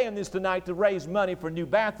just saying this tonight to raise money for new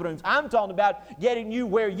bathrooms. I'm talking about getting you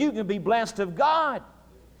where you can be blessed of God.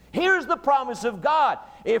 Here's the promise of God.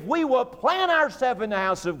 If we will plant ourselves in the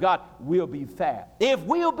house of God, we'll be fat. If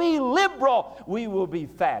we'll be liberal, we will be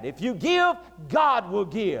fat. If you give, God will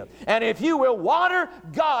give. And if you will water,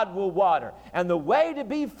 God will water. And the way to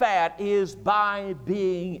be fat is by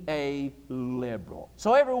being a liberal.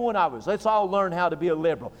 So every one of us, let's all learn how to be a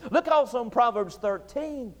liberal. Look also in Proverbs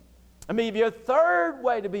 13. Let me give you a third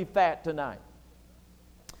way to be fat tonight.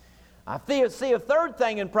 I see a third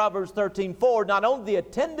thing in Proverbs 13:4, not only the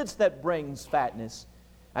attendance that brings fatness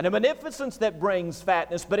and the munificence that brings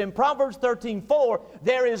fatness, but in Proverbs 13:4,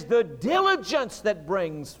 there is the diligence that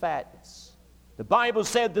brings fatness. The Bible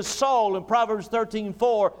said the soul in Proverbs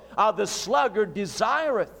 13:4 of the sluggard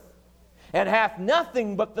desireth, and hath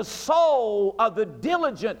nothing, but the soul of the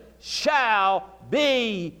diligent shall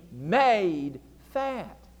be made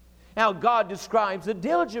fat. Now God describes a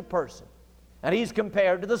diligent person. And he's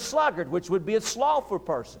compared to the sluggard, which would be a slothful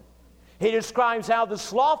person. He describes how the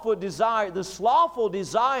slothful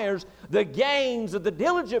desires the gains of the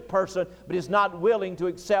diligent person, but is not willing to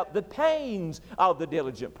accept the pains of the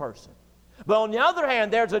diligent person. But on the other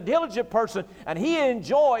hand, there's a diligent person, and he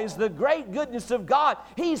enjoys the great goodness of God.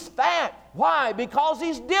 He's fat. Why? Because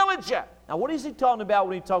he's diligent. Now, what is he talking about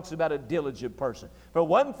when he talks about a diligent person? For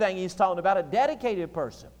one thing, he's talking about a dedicated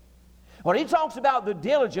person. When he talks about the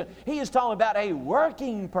diligent, he is talking about a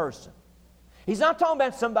working person. He's not talking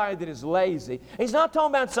about somebody that is lazy. He's not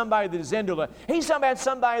talking about somebody that is indolent. He's talking about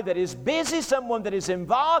somebody that is busy, someone that is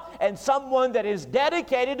involved, and someone that is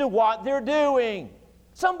dedicated to what they're doing.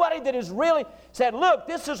 Somebody that has really said, look,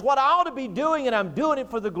 this is what I ought to be doing, and I'm doing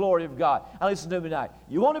it for the glory of God. Now listen to me tonight.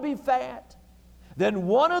 You want to be fat? Then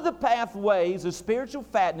one of the pathways of spiritual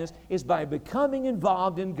fatness is by becoming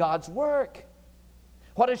involved in God's work.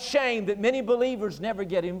 What a shame that many believers never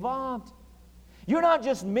get involved.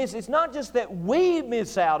 It's not just that we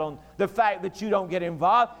miss out on the fact that you don't get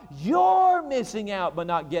involved. You're missing out by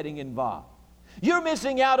not getting involved. You're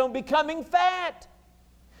missing out on becoming fat.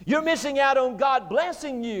 You're missing out on God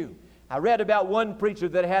blessing you. I read about one preacher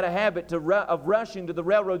that had a habit of rushing to the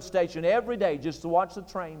railroad station every day just to watch the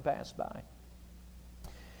train pass by.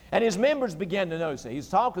 And his members began to notice it. He's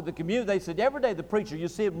talking to the community. They said, every day the preacher, you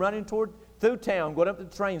see him running through town, going up to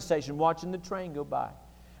the train station, watching the train go by.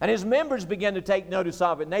 And his members began to take notice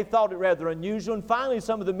of it, and they thought it rather unusual. And finally,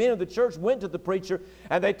 some of the men of the church went to the preacher,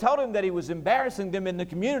 and they told him that he was embarrassing them in the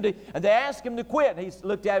community, and they asked him to quit. And he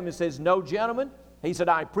looked at him and says, "No, gentlemen." He said,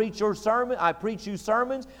 "I preach your sermon. I preach you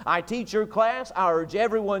sermons. I teach your class. I urge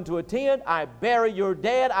everyone to attend. I bury your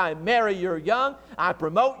dead. I marry your young. I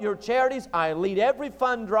promote your charities. I lead every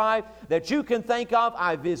fund drive that you can think of.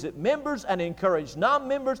 I visit members and encourage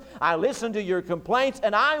non-members. I listen to your complaints,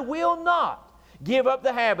 and I will not give up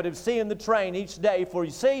the habit of seeing the train each day, for you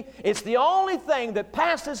see, it's the only thing that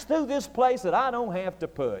passes through this place that I don't have to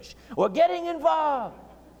push." Well, getting involved.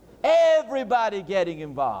 Everybody getting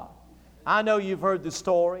involved. I know you've heard the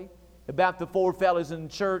story about the four fellas in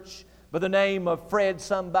church by the name of Fred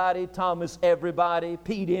somebody, Thomas everybody,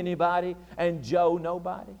 Pete anybody, and Joe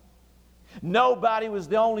nobody. Nobody was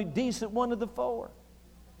the only decent one of the four.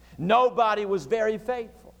 Nobody was very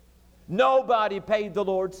faithful. Nobody paid the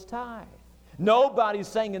Lord's tithe. Nobody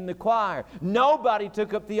sang in the choir. Nobody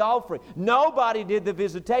took up the offering. Nobody did the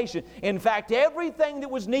visitation. In fact, everything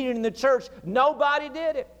that was needed in the church, nobody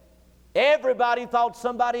did it. Everybody thought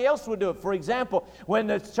somebody else would do it. For example, when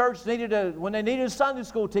the church needed a Sunday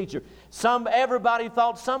school teacher, everybody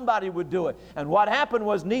thought somebody would do it. And what happened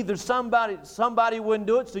was neither somebody wouldn't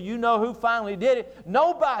do it, so you know who finally did it.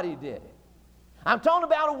 Nobody did it. I'm talking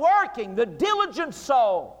about working, the diligent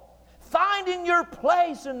soul, finding your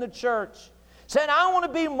place in the church. Saying, I want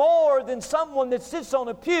to be more than someone that sits on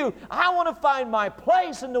a pew. I want to find my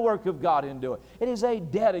place in the work of God and do it. It is a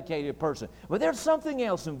dedicated person. But there's something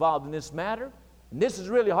else involved in this matter. And this is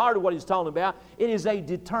really hard of what he's talking about. It is a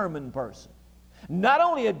determined person. Not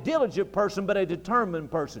only a diligent person, but a determined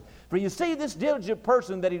person. For you see, this diligent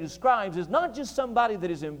person that he describes is not just somebody that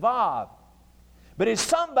is involved, but is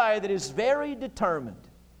somebody that is very determined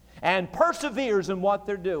and perseveres in what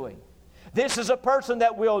they're doing. This is a person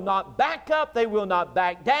that will not back up, they will not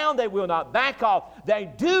back down, they will not back off. They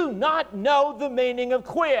do not know the meaning of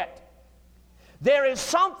quit. There is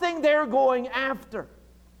something they're going after.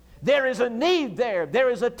 There is a need there. There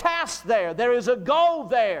is a task there. There is a goal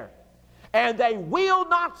there. And they will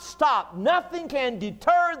not stop. Nothing can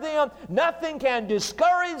deter them. Nothing can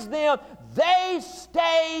discourage them. They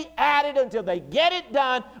stay at it until they get it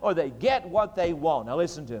done or they get what they want. Now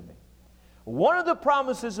listen to me. One of the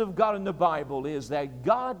promises of God in the Bible is that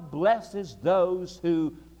God blesses those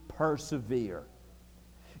who persevere.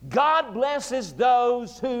 God blesses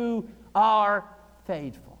those who are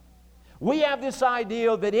faithful. We have this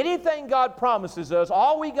idea that anything God promises us,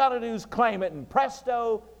 all we got to do is claim it, and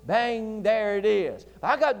presto, bang, there it is.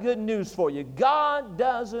 I got good news for you. God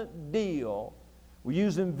doesn't deal with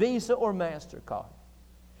using Visa or MasterCard.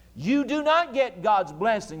 You do not get God's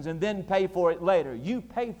blessings and then pay for it later. You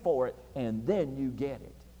pay for it and then you get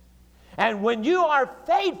it. And when you are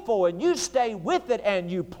faithful and you stay with it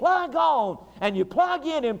and you plug on and you plug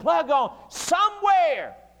in and plug on,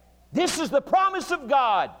 somewhere, this is the promise of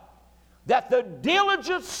God, that the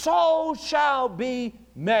diligent soul shall be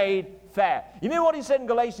made fat. You remember what he said in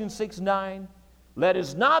Galatians 6:9? Let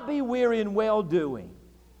us not be weary in well-doing,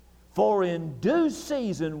 for in due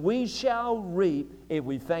season we shall reap if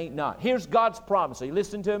we faint not. Here's God's promise. Are you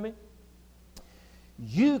listening to me?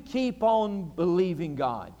 You keep on believing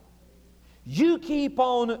God. You keep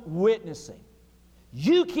on witnessing.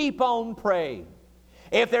 You keep on praying.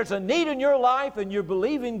 If there's a need in your life and you're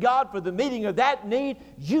believing God for the meeting of that need,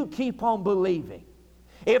 you keep on believing.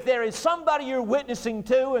 If there is somebody you're witnessing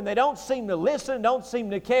to and they don't seem to listen, don't seem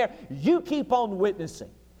to care, you keep on witnessing.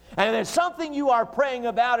 And if there's something you are praying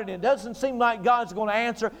about and it doesn't seem like God's going to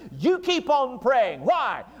answer, you keep on praying.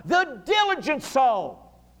 Why? The diligent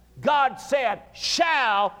soul, God said,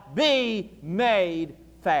 shall be made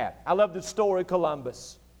fat. I love the story of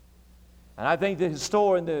Columbus. And I think the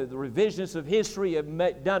historian, the revisionists of history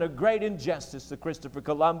have done a great injustice to Christopher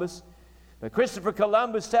Columbus. But Christopher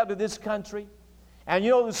Columbus sailed to this country. And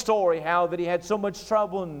you know the story, how that he had so much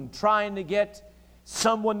trouble in trying to get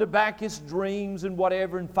someone to back his dreams and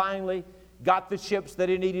whatever, and finally got the ships that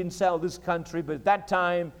he needed and sailed this country. But at that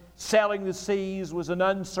time, sailing the seas was an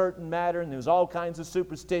uncertain matter, and there was all kinds of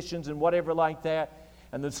superstitions and whatever like that.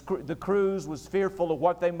 And the crews was fearful of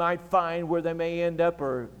what they might find, where they may end up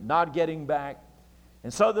or not getting back.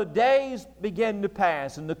 And so the days began to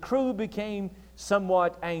pass, and the crew became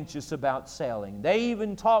somewhat anxious about sailing. They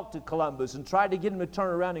even talked to Columbus and tried to get him to turn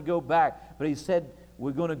around and go back, but he said,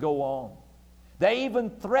 we're going to go on. They even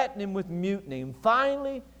threatened him with mutiny. And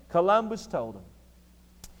finally, Columbus told him.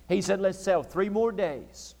 He said, let's sail 3 more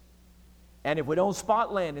days. And if we don't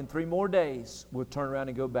spot land in 3 more days, we'll turn around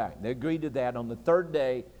and go back. They agreed to that. On the 3rd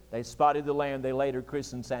day, they spotted the land they later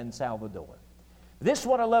christened San Salvador. This is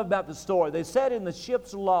what I love about the story. They said in the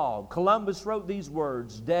ship's log, Columbus wrote these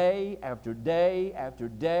words, day after day after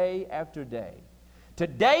day after day.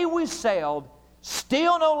 Today we sailed,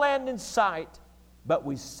 still no land in sight, but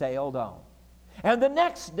we sailed on. And the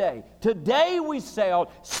next day, today we sailed,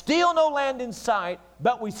 still no land in sight,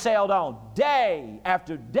 but we sailed on. Day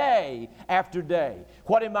after day after day.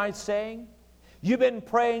 What am I saying? You've been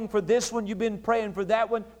praying for this one, you've been praying for that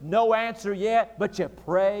one, no answer yet, but you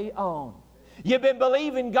pray on. You've been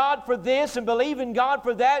believing God for this and believing God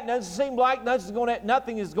for that, and it doesn't seem like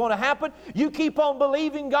nothing is going to happen. You keep on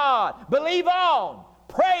believing God. Believe on,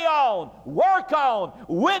 pray on, work on,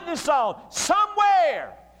 witness on.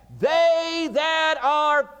 Somewhere, they that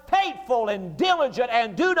are faithful and diligent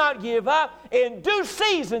and do not give up, in due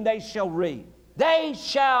season they shall reap. They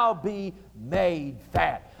shall be made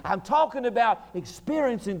fat. I'm talking about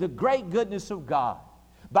experiencing the great goodness of God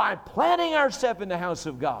by planting ourselves in the house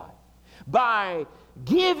of God, by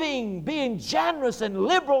giving, being generous and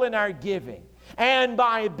liberal in our giving, and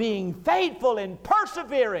by being faithful and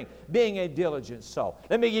persevering, being a diligent soul.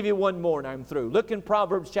 Let me give you one more and I'm through. Look in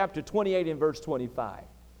Proverbs chapter 28 and verse 25.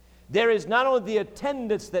 There is not only the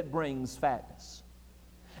attendance that brings fatness,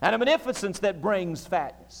 and a munificence that brings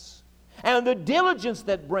fatness, and the diligence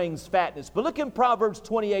that brings fatness, but look in Proverbs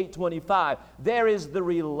 28:25. There is the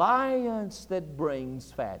reliance that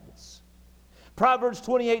brings fatness. Proverbs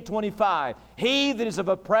 28:25. He that is of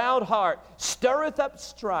a proud heart stirreth up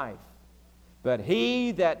strife, but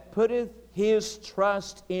he that putteth his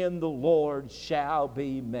trust in the Lord shall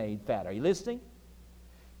be made fat. Are you listening?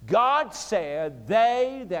 God said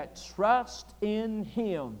they that trust in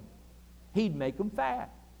Him, He'd make them fat.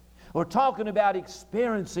 We're talking about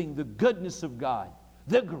experiencing the goodness of God,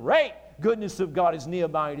 the great goodness of God as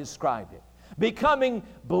Nehemiah described it. Becoming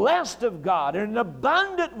blessed of God in an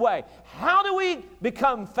abundant way. How do we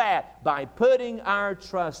become fat? By putting our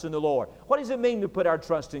trust in the Lord. What does it mean to put our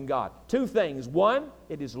trust in God? Two things. One,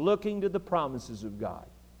 it is looking to the promises of God.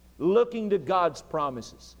 Looking to God's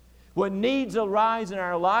promises. When needs arise in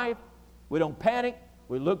our life, we don't panic.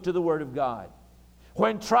 We look to the Word of God.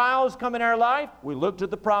 When trials come in our life, we look to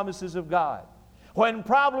the promises of God. When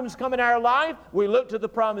problems come in our life, we look to the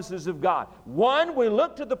promises of God. One, we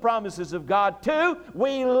look to the promises of God. Two,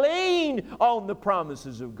 we lean on the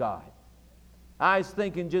promises of God. I was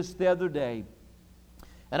thinking just the other day,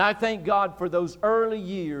 and I thank God for those early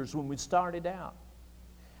years when we started out.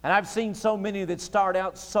 And I've seen so many that start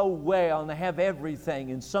out so well and they have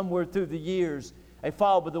everything, and somewhere through the years, they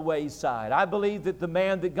fall by the wayside. I believe that the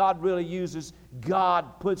man that God really uses,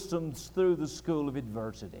 God puts them through the school of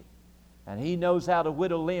adversity. And He knows how to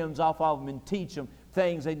whittle limbs off of them and teach them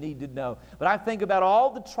things they need to know. But I think about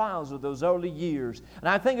all the trials of those early years, and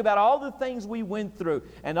I think about all the things we went through,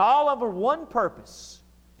 and all of them one purpose,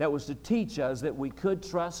 that was to teach us that we could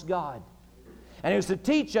trust God. And it was to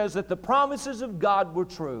teach us that the promises of God were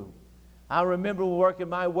true. I remember working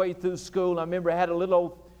my way through school, and I remember I had a little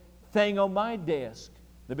old thing on my desk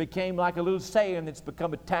that became like a little saying that's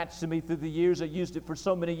become attached to me through the years. I used it for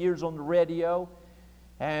so many years on the radio.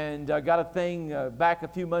 And I got a thing back a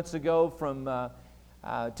few months ago from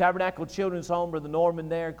Tabernacle Children's Home, Brother Norman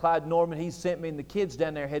there, Clyde Norman. He sent me, and the kids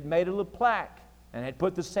down there had made a little plaque and had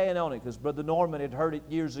put the saying on it because Brother Norman had heard it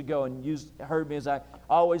years ago and heard me as I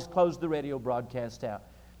always closed the radio broadcast out.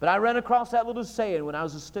 But I ran across that little saying when I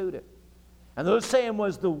was a student. And the little saying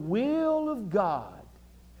was, the will of God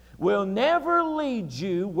will never lead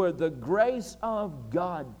you where the grace of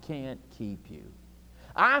God can't keep you.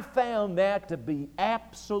 I found that to be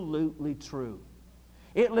absolutely true.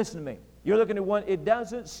 Listen to me. You're looking at one, it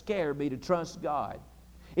doesn't scare me to trust God.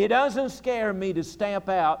 It doesn't scare me to step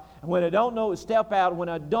out when I don't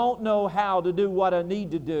know how to do what I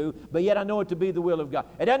need to do, but yet I know it to be the will of God.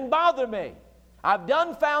 It doesn't bother me. I've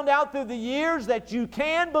found out through the years that you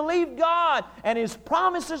can believe God and His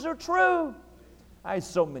promises are true. I have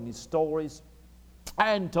so many stories. I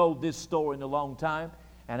hadn't told this story in a long time.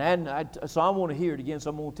 So I want to hear it again, so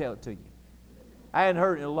I'm going to tell it to you. I hadn't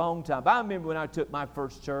heard it in a long time. But I remember when I took my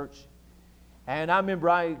first church, and I remember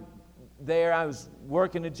I was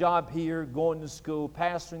working a job here, going to school,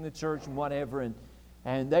 pastoring the church and whatever,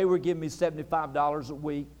 and they were giving me $75 a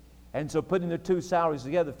week. And so putting the two salaries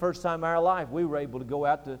together, the first time in our life, we were able to go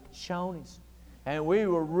out to Shoney's. And we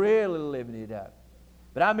were really living it up.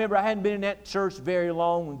 But I remember I hadn't been in that church very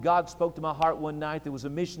long when God spoke to my heart one night. There was a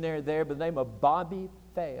missionary there by the name of Bobby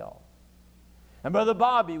Fell. And Brother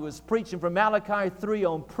Bobby was preaching from Malachi 3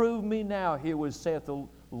 on Prove Me Now, here was saith the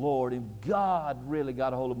Lord. And God really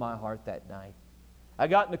got a hold of my heart that night. I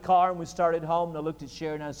got in the car and we started home, and I looked at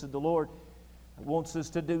Sharon and I said, the Lord, wants us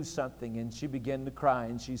to do something. And she began to cry,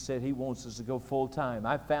 and she said, He wants us to go full time.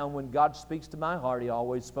 I found when God speaks to my heart, He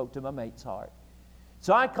always spoke to my mate's heart.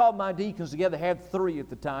 So I called my deacons together, had 3 at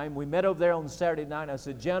the time. We met over there on Saturday night. I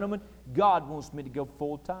said, gentlemen, God wants me to go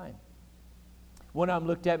full time. One of them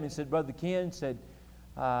looked at me and said, Brother Ken, said,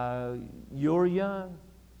 you're young.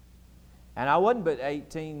 And I wasn't but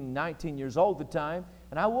 18, 19 years old at the time,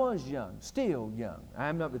 and I was young, still young.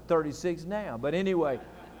 I'm up to 36 now, but anyway.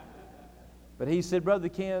 But he said, Brother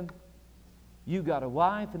Ken, you got a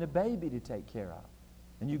wife and a baby to take care of.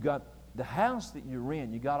 And you got the house that you're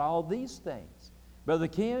in. You got all these things. Brother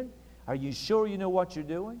Ken, are you sure you know what you're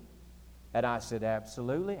doing? And I said,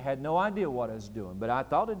 absolutely. I had no idea what I was doing, but I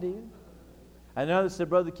thought I did. Another said,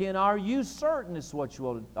 Brother Ken, are you certain this is what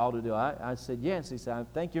you ought to do? I said, yes. He said, I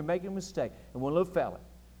think you're making a mistake. And one little fella,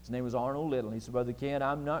 his name was Arnold Little. He said, Brother Ken,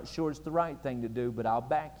 I'm not sure it's the right thing to do, but I'll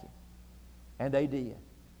back you. And they did.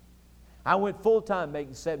 I went full-time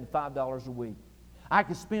making $75 a week. I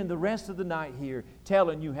could spend the rest of the night here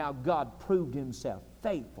telling you how God proved Himself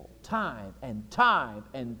faithful time and time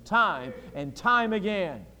and time and time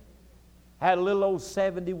again. Had a little old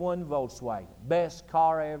 71 Volkswagen, best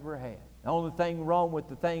car I ever had. The only thing wrong with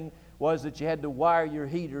the thing was that you had to wire your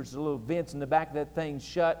heaters, the little vents in the back of that thing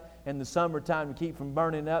shut in the summertime to keep from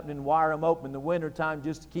burning up, and then wire them open in the wintertime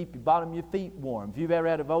just to keep the bottom of your feet warm. If you've ever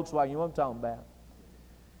had a Volkswagen, you know what I'm talking about.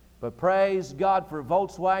 But praise God for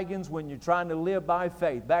Volkswagens when you're trying to live by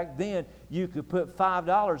faith. Back then, you could put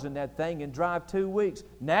 $5 in that thing and drive 2 weeks.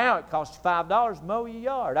 Now it costs $5 to mow your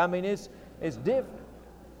yard. I mean, it's different.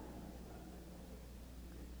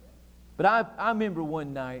 But I remember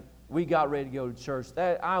one night, we got ready to go to church.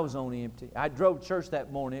 I was on empty. I drove to church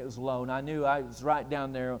that morning. It was alone. I knew I was right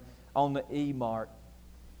down there on the E mark.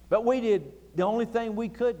 But we did the only thing we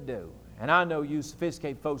could do. And I know you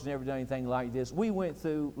sophisticated folks never done anything like this. We went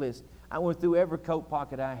through, listen, I went through every coat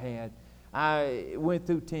pocket I had. I went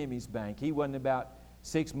through Timmy's bank. He wasn't about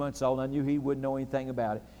 6 months old. I knew he wouldn't know anything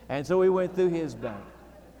about it. And so we went through his bank.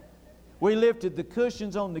 We lifted the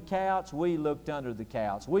cushions on the couch. We looked under the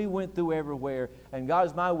couch. We went through everywhere. And God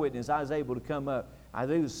is my witness. I was able to come up. I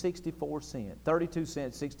think it was 64 cents, 32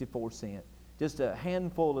 cents, 64 cents. Just a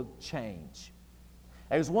handful of change.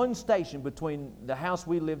 There was one station between the house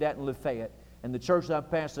we lived at in Lafayette and the church that I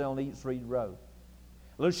pastored on East Reed Road.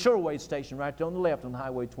 A little shortwave station right there on the left on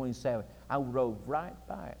Highway 27. I drove right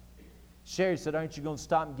by it. Sherry said, aren't you going to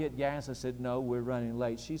stop and get gas? I said, no, we're running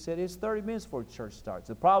late. She said, it's 30 minutes before church starts.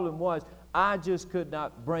 The problem was I just could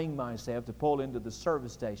not bring myself to pull into the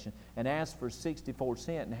service station and ask for 64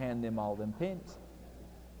 cents and hand them all them pennies.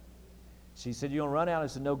 She said, you going to run out? I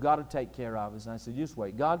said, no, God will take care of us. And I said, just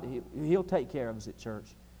wait. God, He'll take care of us at church.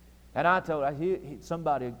 And I told her,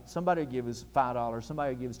 somebody will give us $5.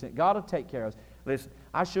 Somebody will give us $10. God will take care of us. Listen,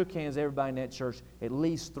 I shook hands with everybody in that church at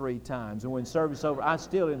least 3 times. And when service over, I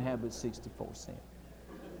still didn't have but 64 cents.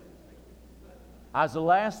 I was the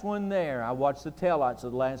last one there. I watched the taillights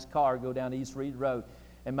of the last car go down East Reed Road.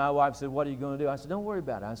 And my wife said, what are you going to do? I said, don't worry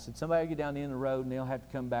about it. I said, somebody will get down the end of the road and they'll have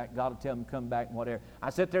to come back. God will tell them to come back and whatever.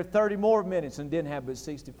 I sat there 30 more minutes and didn't have but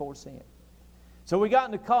 64 cents. So we got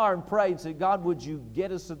in the car and prayed and said, God, would you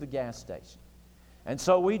get us to the gas station? And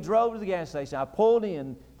so we drove to the gas station. I pulled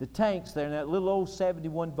in the tanks there in that little old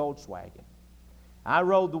 71 Volkswagen. I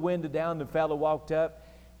rolled the window down. The fellow walked up.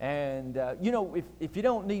 And, if you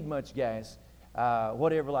don't need much gas,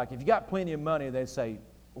 if you got plenty of money, they say,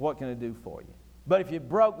 what can I do for you? But if you're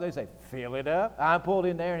broke, they say, fill it up. I pulled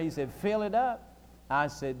in there and he said, fill it up. I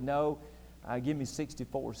said, no, give me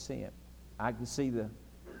 64 cents. I could see the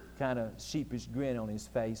kind of sheepish grin on his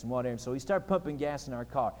face and whatever. So he started pumping gas in our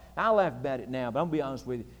car. I laugh about it now, but I'm going to be honest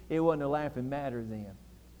with you. It wasn't a laughing matter then.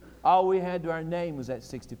 All we had to our name was that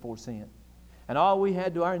 64 cents. And all we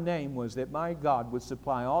had to our name was that my God would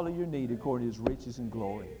supply all of your need according to His riches and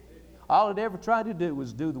glory. All it ever tried to do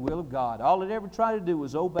was do the will of God. All it ever tried to do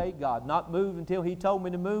was obey God. Not move until He told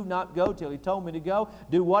me to move. Not go till He told me to go.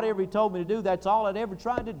 Do whatever He told me to do. That's all it ever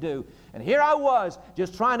tried to do. And here I was,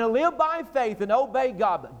 just trying to live by faith and obey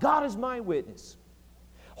God. But God is my witness.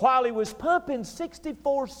 While he was pumping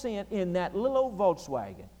 64 cents in that little old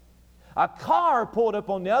Volkswagen, a car pulled up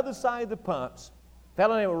on the other side of the pumps. A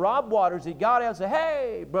fellow named Rob Waters, he got out and said,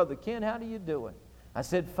 hey, Brother Ken, how are you doing? I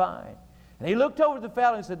said, fine. And he looked over at the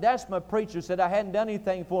fellow and said, that's my preacher. Said, I hadn't done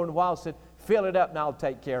anything for him in a while. Said, fill it up and I'll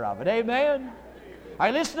take care of it. Amen? All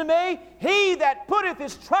right, listen to me. He that putteth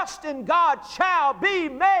his trust in God shall be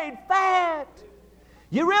made fat.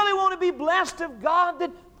 You really want to be blessed of God?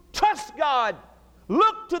 Then trust God.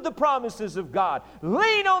 Look to the promises of God.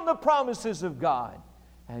 Lean on the promises of God.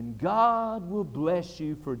 And God will bless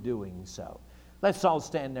you for doing so. Let's all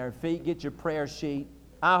stand on our feet. Get your prayer sheet.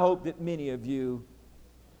 I hope that many of you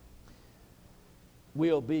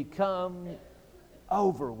will become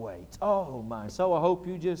overweight. Oh my. So I hope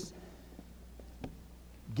you just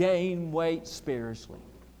gain weight spiritually.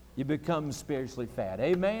 You become spiritually fat.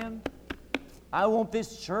 Amen? I want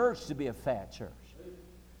this church to be a fat church.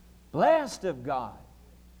 Blessed of God.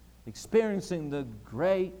 Experiencing the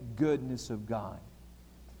great goodness of God.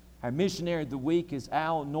 Our missionary of the week is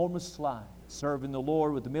Al Norma Sly, serving the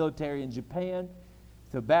Lord with the military in Japan.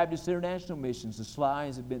 The Baptist International Missions, the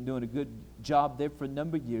Slys have been doing a good job there for a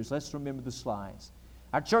number of years. Let's remember the Slys.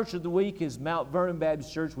 Our church of the week is Mount Vernon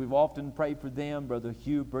Baptist Church. We've often prayed for them, Brother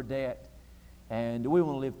Hugh Burdette, and we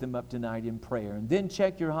want to lift them up tonight in prayer. And then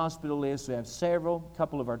check your hospital list. We have a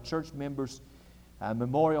couple of our church members.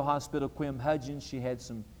 Memorial Hospital, Quim Hudgens, she had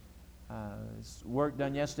some work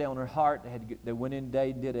done yesterday on her heart. They went in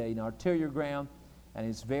today and did an arteriogram, and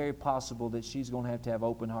it's very possible that she's going to have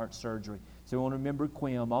open heart surgery. So we want to remember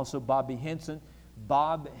Quim. Also Bobby Henson.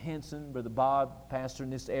 Bob Henson, Brother Bob, pastor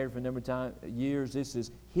in this area for a number of years. This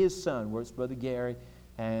is his son, works Brother Gary,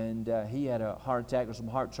 and he had a heart attack or some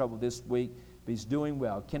heart trouble this week, but he's doing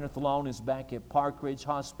well. Kenneth Long is back at Park Ridge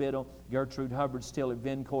Hospital. Gertrude Hubbard's still at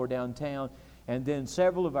Vencor downtown. And then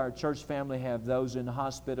several of our church family have those in the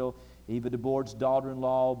hospital. Eva DeBoard's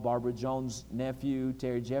daughter-in-law, Barbara Jones' nephew,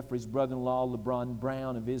 Terry Jeffrey's brother-in-law, LeBron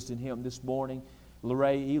Brown, and visiting him this morning.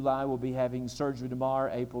 Lorraine Eli will be having surgery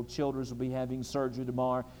tomorrow. April Childers will be having surgery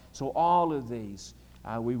tomorrow. So all of these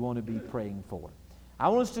we want to be praying for. I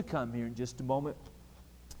want us to come here in just a moment.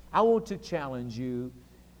 I want to challenge you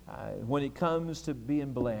when it comes to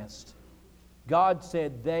being blessed. God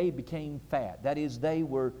said they became fat. That is, they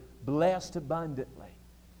were blessed abundantly.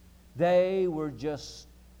 They were just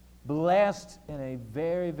blessed in a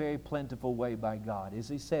very, very plentiful way by God. As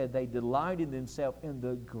He said, they delighted themselves in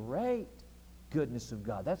the great goodness of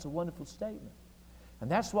God. That's a wonderful statement. And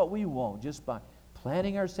that's what we want, just by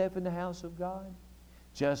planting ourselves in the house of God,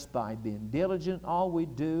 just by being diligent, all we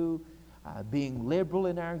do, being liberal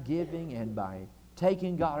in our giving, and by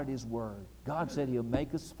taking God at His word. God said He'll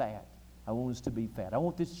make us fat. I want us to be fat. I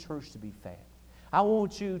want this church to be fat. I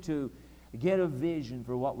want you to get a vision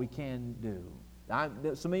for what we can do.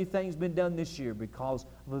 So many things have been done this year because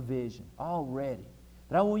of a vision already.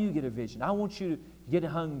 But I want you to get a vision. I want you to get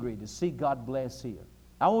hungry to see God bless here.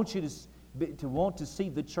 I want you to want to see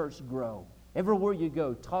the church grow. Everywhere you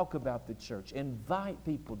go, talk about the church. Invite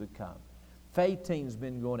people to come. Faith team's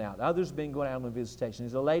been going out. Others been going out on visitation.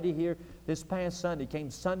 There's a lady here this past Sunday, came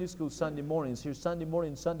to Sunday school Sunday morning. Is here Sunday morning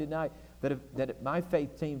and Sunday night that my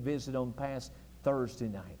faith team visited on past Thursday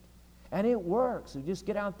night. And it works. So just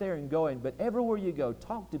get out there and go in. But everywhere you go,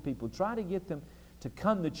 talk to people. Try to get them to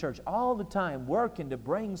come to church all the time, working to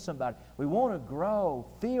bring somebody. We want to grow,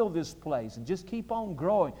 fill this place, and just keep on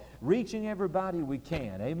growing, reaching everybody we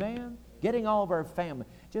can. Amen? Getting all of our family.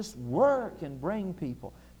 Just work and bring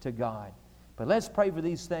people to God. But let's pray for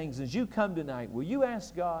these things. As you come tonight, will you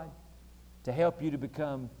ask God to help you to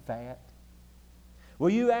become fat? Will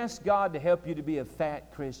you ask God to help you to be a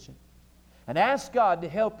fat Christian? And ask God to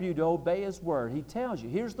help you to obey His word. He tells you,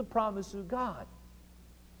 here's the promise of God,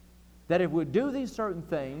 that if we do these certain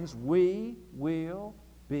things, we will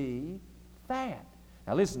be fat.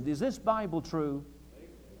 Now listen, is this Bible true?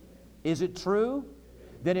 Is it true?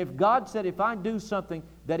 Then if God said if I do something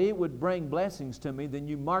that it would bring blessings to me, then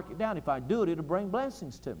you mark it down. If I do it, it'll bring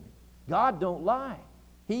blessings to me. God don't lie.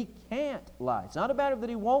 He can't lie. It's not a matter that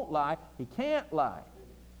He won't lie. He can't lie.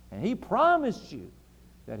 And He promised you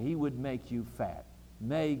that He would make you fat.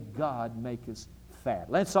 May God make us fat.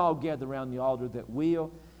 Let's all gather around the altar that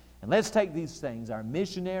will. And let's take these things, our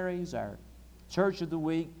missionaries, our church of the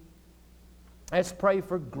week. Let's pray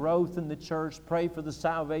for growth in the church. Pray for the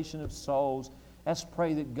salvation of souls. Let's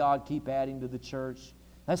pray that God keep adding to the church.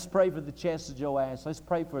 Let's pray for the chest of Joash. Let's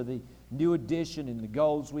pray for the new addition and the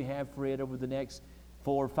goals we have for it over the next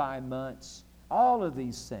 4 or 5 months. All of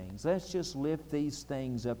these things. Let's just lift these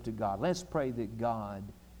things up to God. Let's pray that God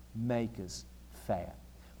make us fat.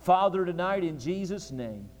 Father, tonight in Jesus'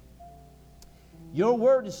 name, Your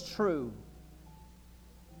word is true.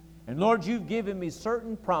 And Lord, You've given me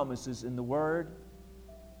certain promises in the word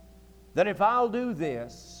that if I'll do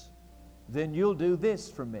this, then You'll do this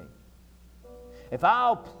for me. If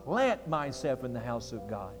I'll plant myself in the house of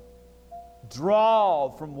God, draw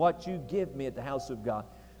from what You give me at the house of God,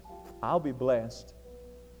 I'll be blessed.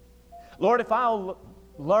 Lord, if I'll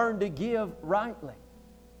learn to give rightly,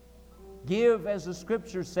 give, as the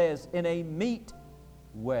Scripture says, in a meet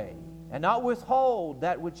way, and not withhold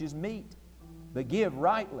that which is meat, but give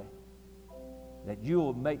rightly, that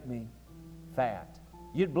You'll make me fat.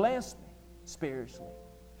 You'd bless me. spiritually.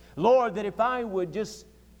 Lord, that if I would just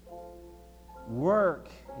work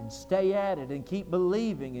and stay at it and keep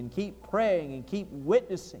believing and keep praying and keep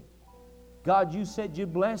witnessing, God, you said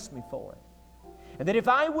you'd bless me for it. And that if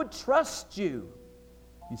I would trust you,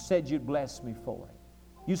 you said you'd bless me for it.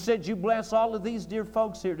 You said you'd bless all of these dear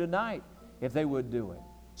folks here tonight if they would do it.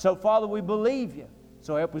 So, Father, we believe you.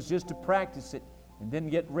 So help us just to practice it and then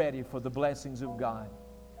get ready for the blessings of God.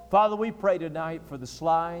 Father, we pray tonight for the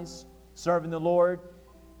Slies serving the Lord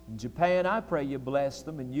in Japan. I pray you bless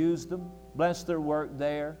them and use them. Bless their work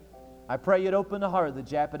there. I pray you'd open the heart of the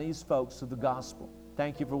Japanese folks to the gospel.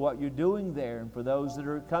 Thank you for what you're doing there and for those that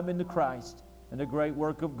are coming to Christ and the great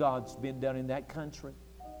work of God's being done in that country.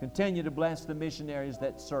 Continue to bless the missionaries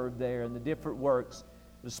that serve there and the different works.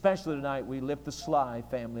 Especially tonight, we lift the Sly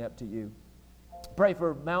family up to you. Pray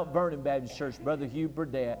for Mount Vernon Baptist Church, Brother Hugh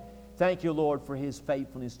Burdett. Thank you, Lord, for his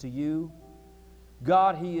faithfulness to you.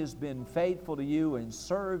 God, he has been faithful to you and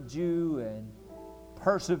served you and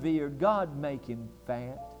persevered. God, make him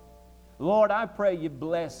fat. Lord, I pray you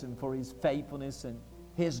bless him for his faithfulness and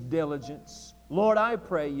his diligence. Lord, I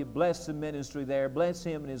pray you bless the ministry there. Bless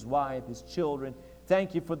him and his wife, his children.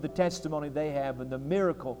 Thank you for the testimony they have and the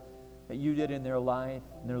miracle that you did in their life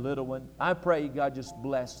and their little one. I pray, God, just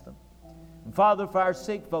bless them. And Father, for our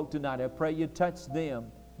sick folk tonight, I pray you touch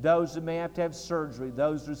them. Those that may have to have surgery,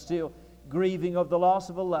 those that are still grieving of the loss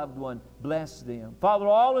of a loved one, bless them. Father,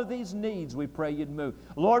 all of these needs we pray you'd move.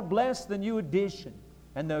 Lord, bless the new addition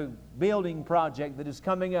and the building project that is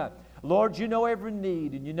coming up. Lord, you know every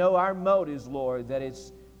need, and you know our motives, Lord, that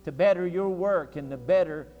it's to better your work and to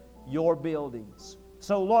better your buildings.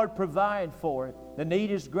 So, Lord, provide for it. The need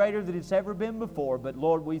is greater than it's ever been before, but,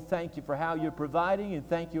 Lord, we thank you for how you're providing, and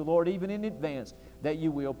thank you, Lord, even in advance, that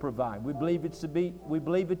you will provide. We believe it to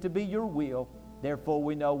be your will. Therefore,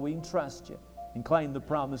 we know we can trust you and claim the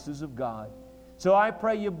promises of God. So I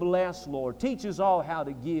pray you bless, Lord. Teach us all how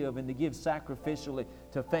to give and to give sacrificially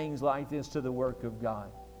to things like this, to the work of God.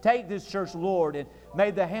 Take this church, Lord, and may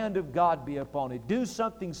the hand of God be upon it. Do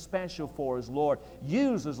something special for us, Lord.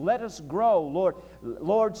 Use us. Let us grow, Lord.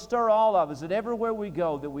 Lord, stir all of us that everywhere we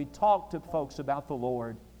go that we talk to folks about the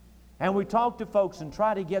Lord. And we talk to folks and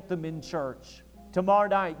try to get them in church. Tomorrow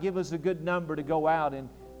night, give us a good number to go out and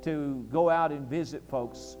visit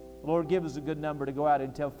folks. Lord, give us a good number to go out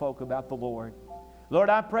and tell folk about the Lord. Lord,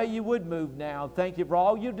 I pray you would move now. Thank you for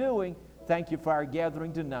all you're doing. Thank you for our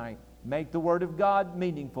gathering tonight. Make the Word of God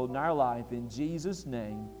meaningful in our life. In Jesus'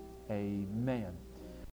 name, amen.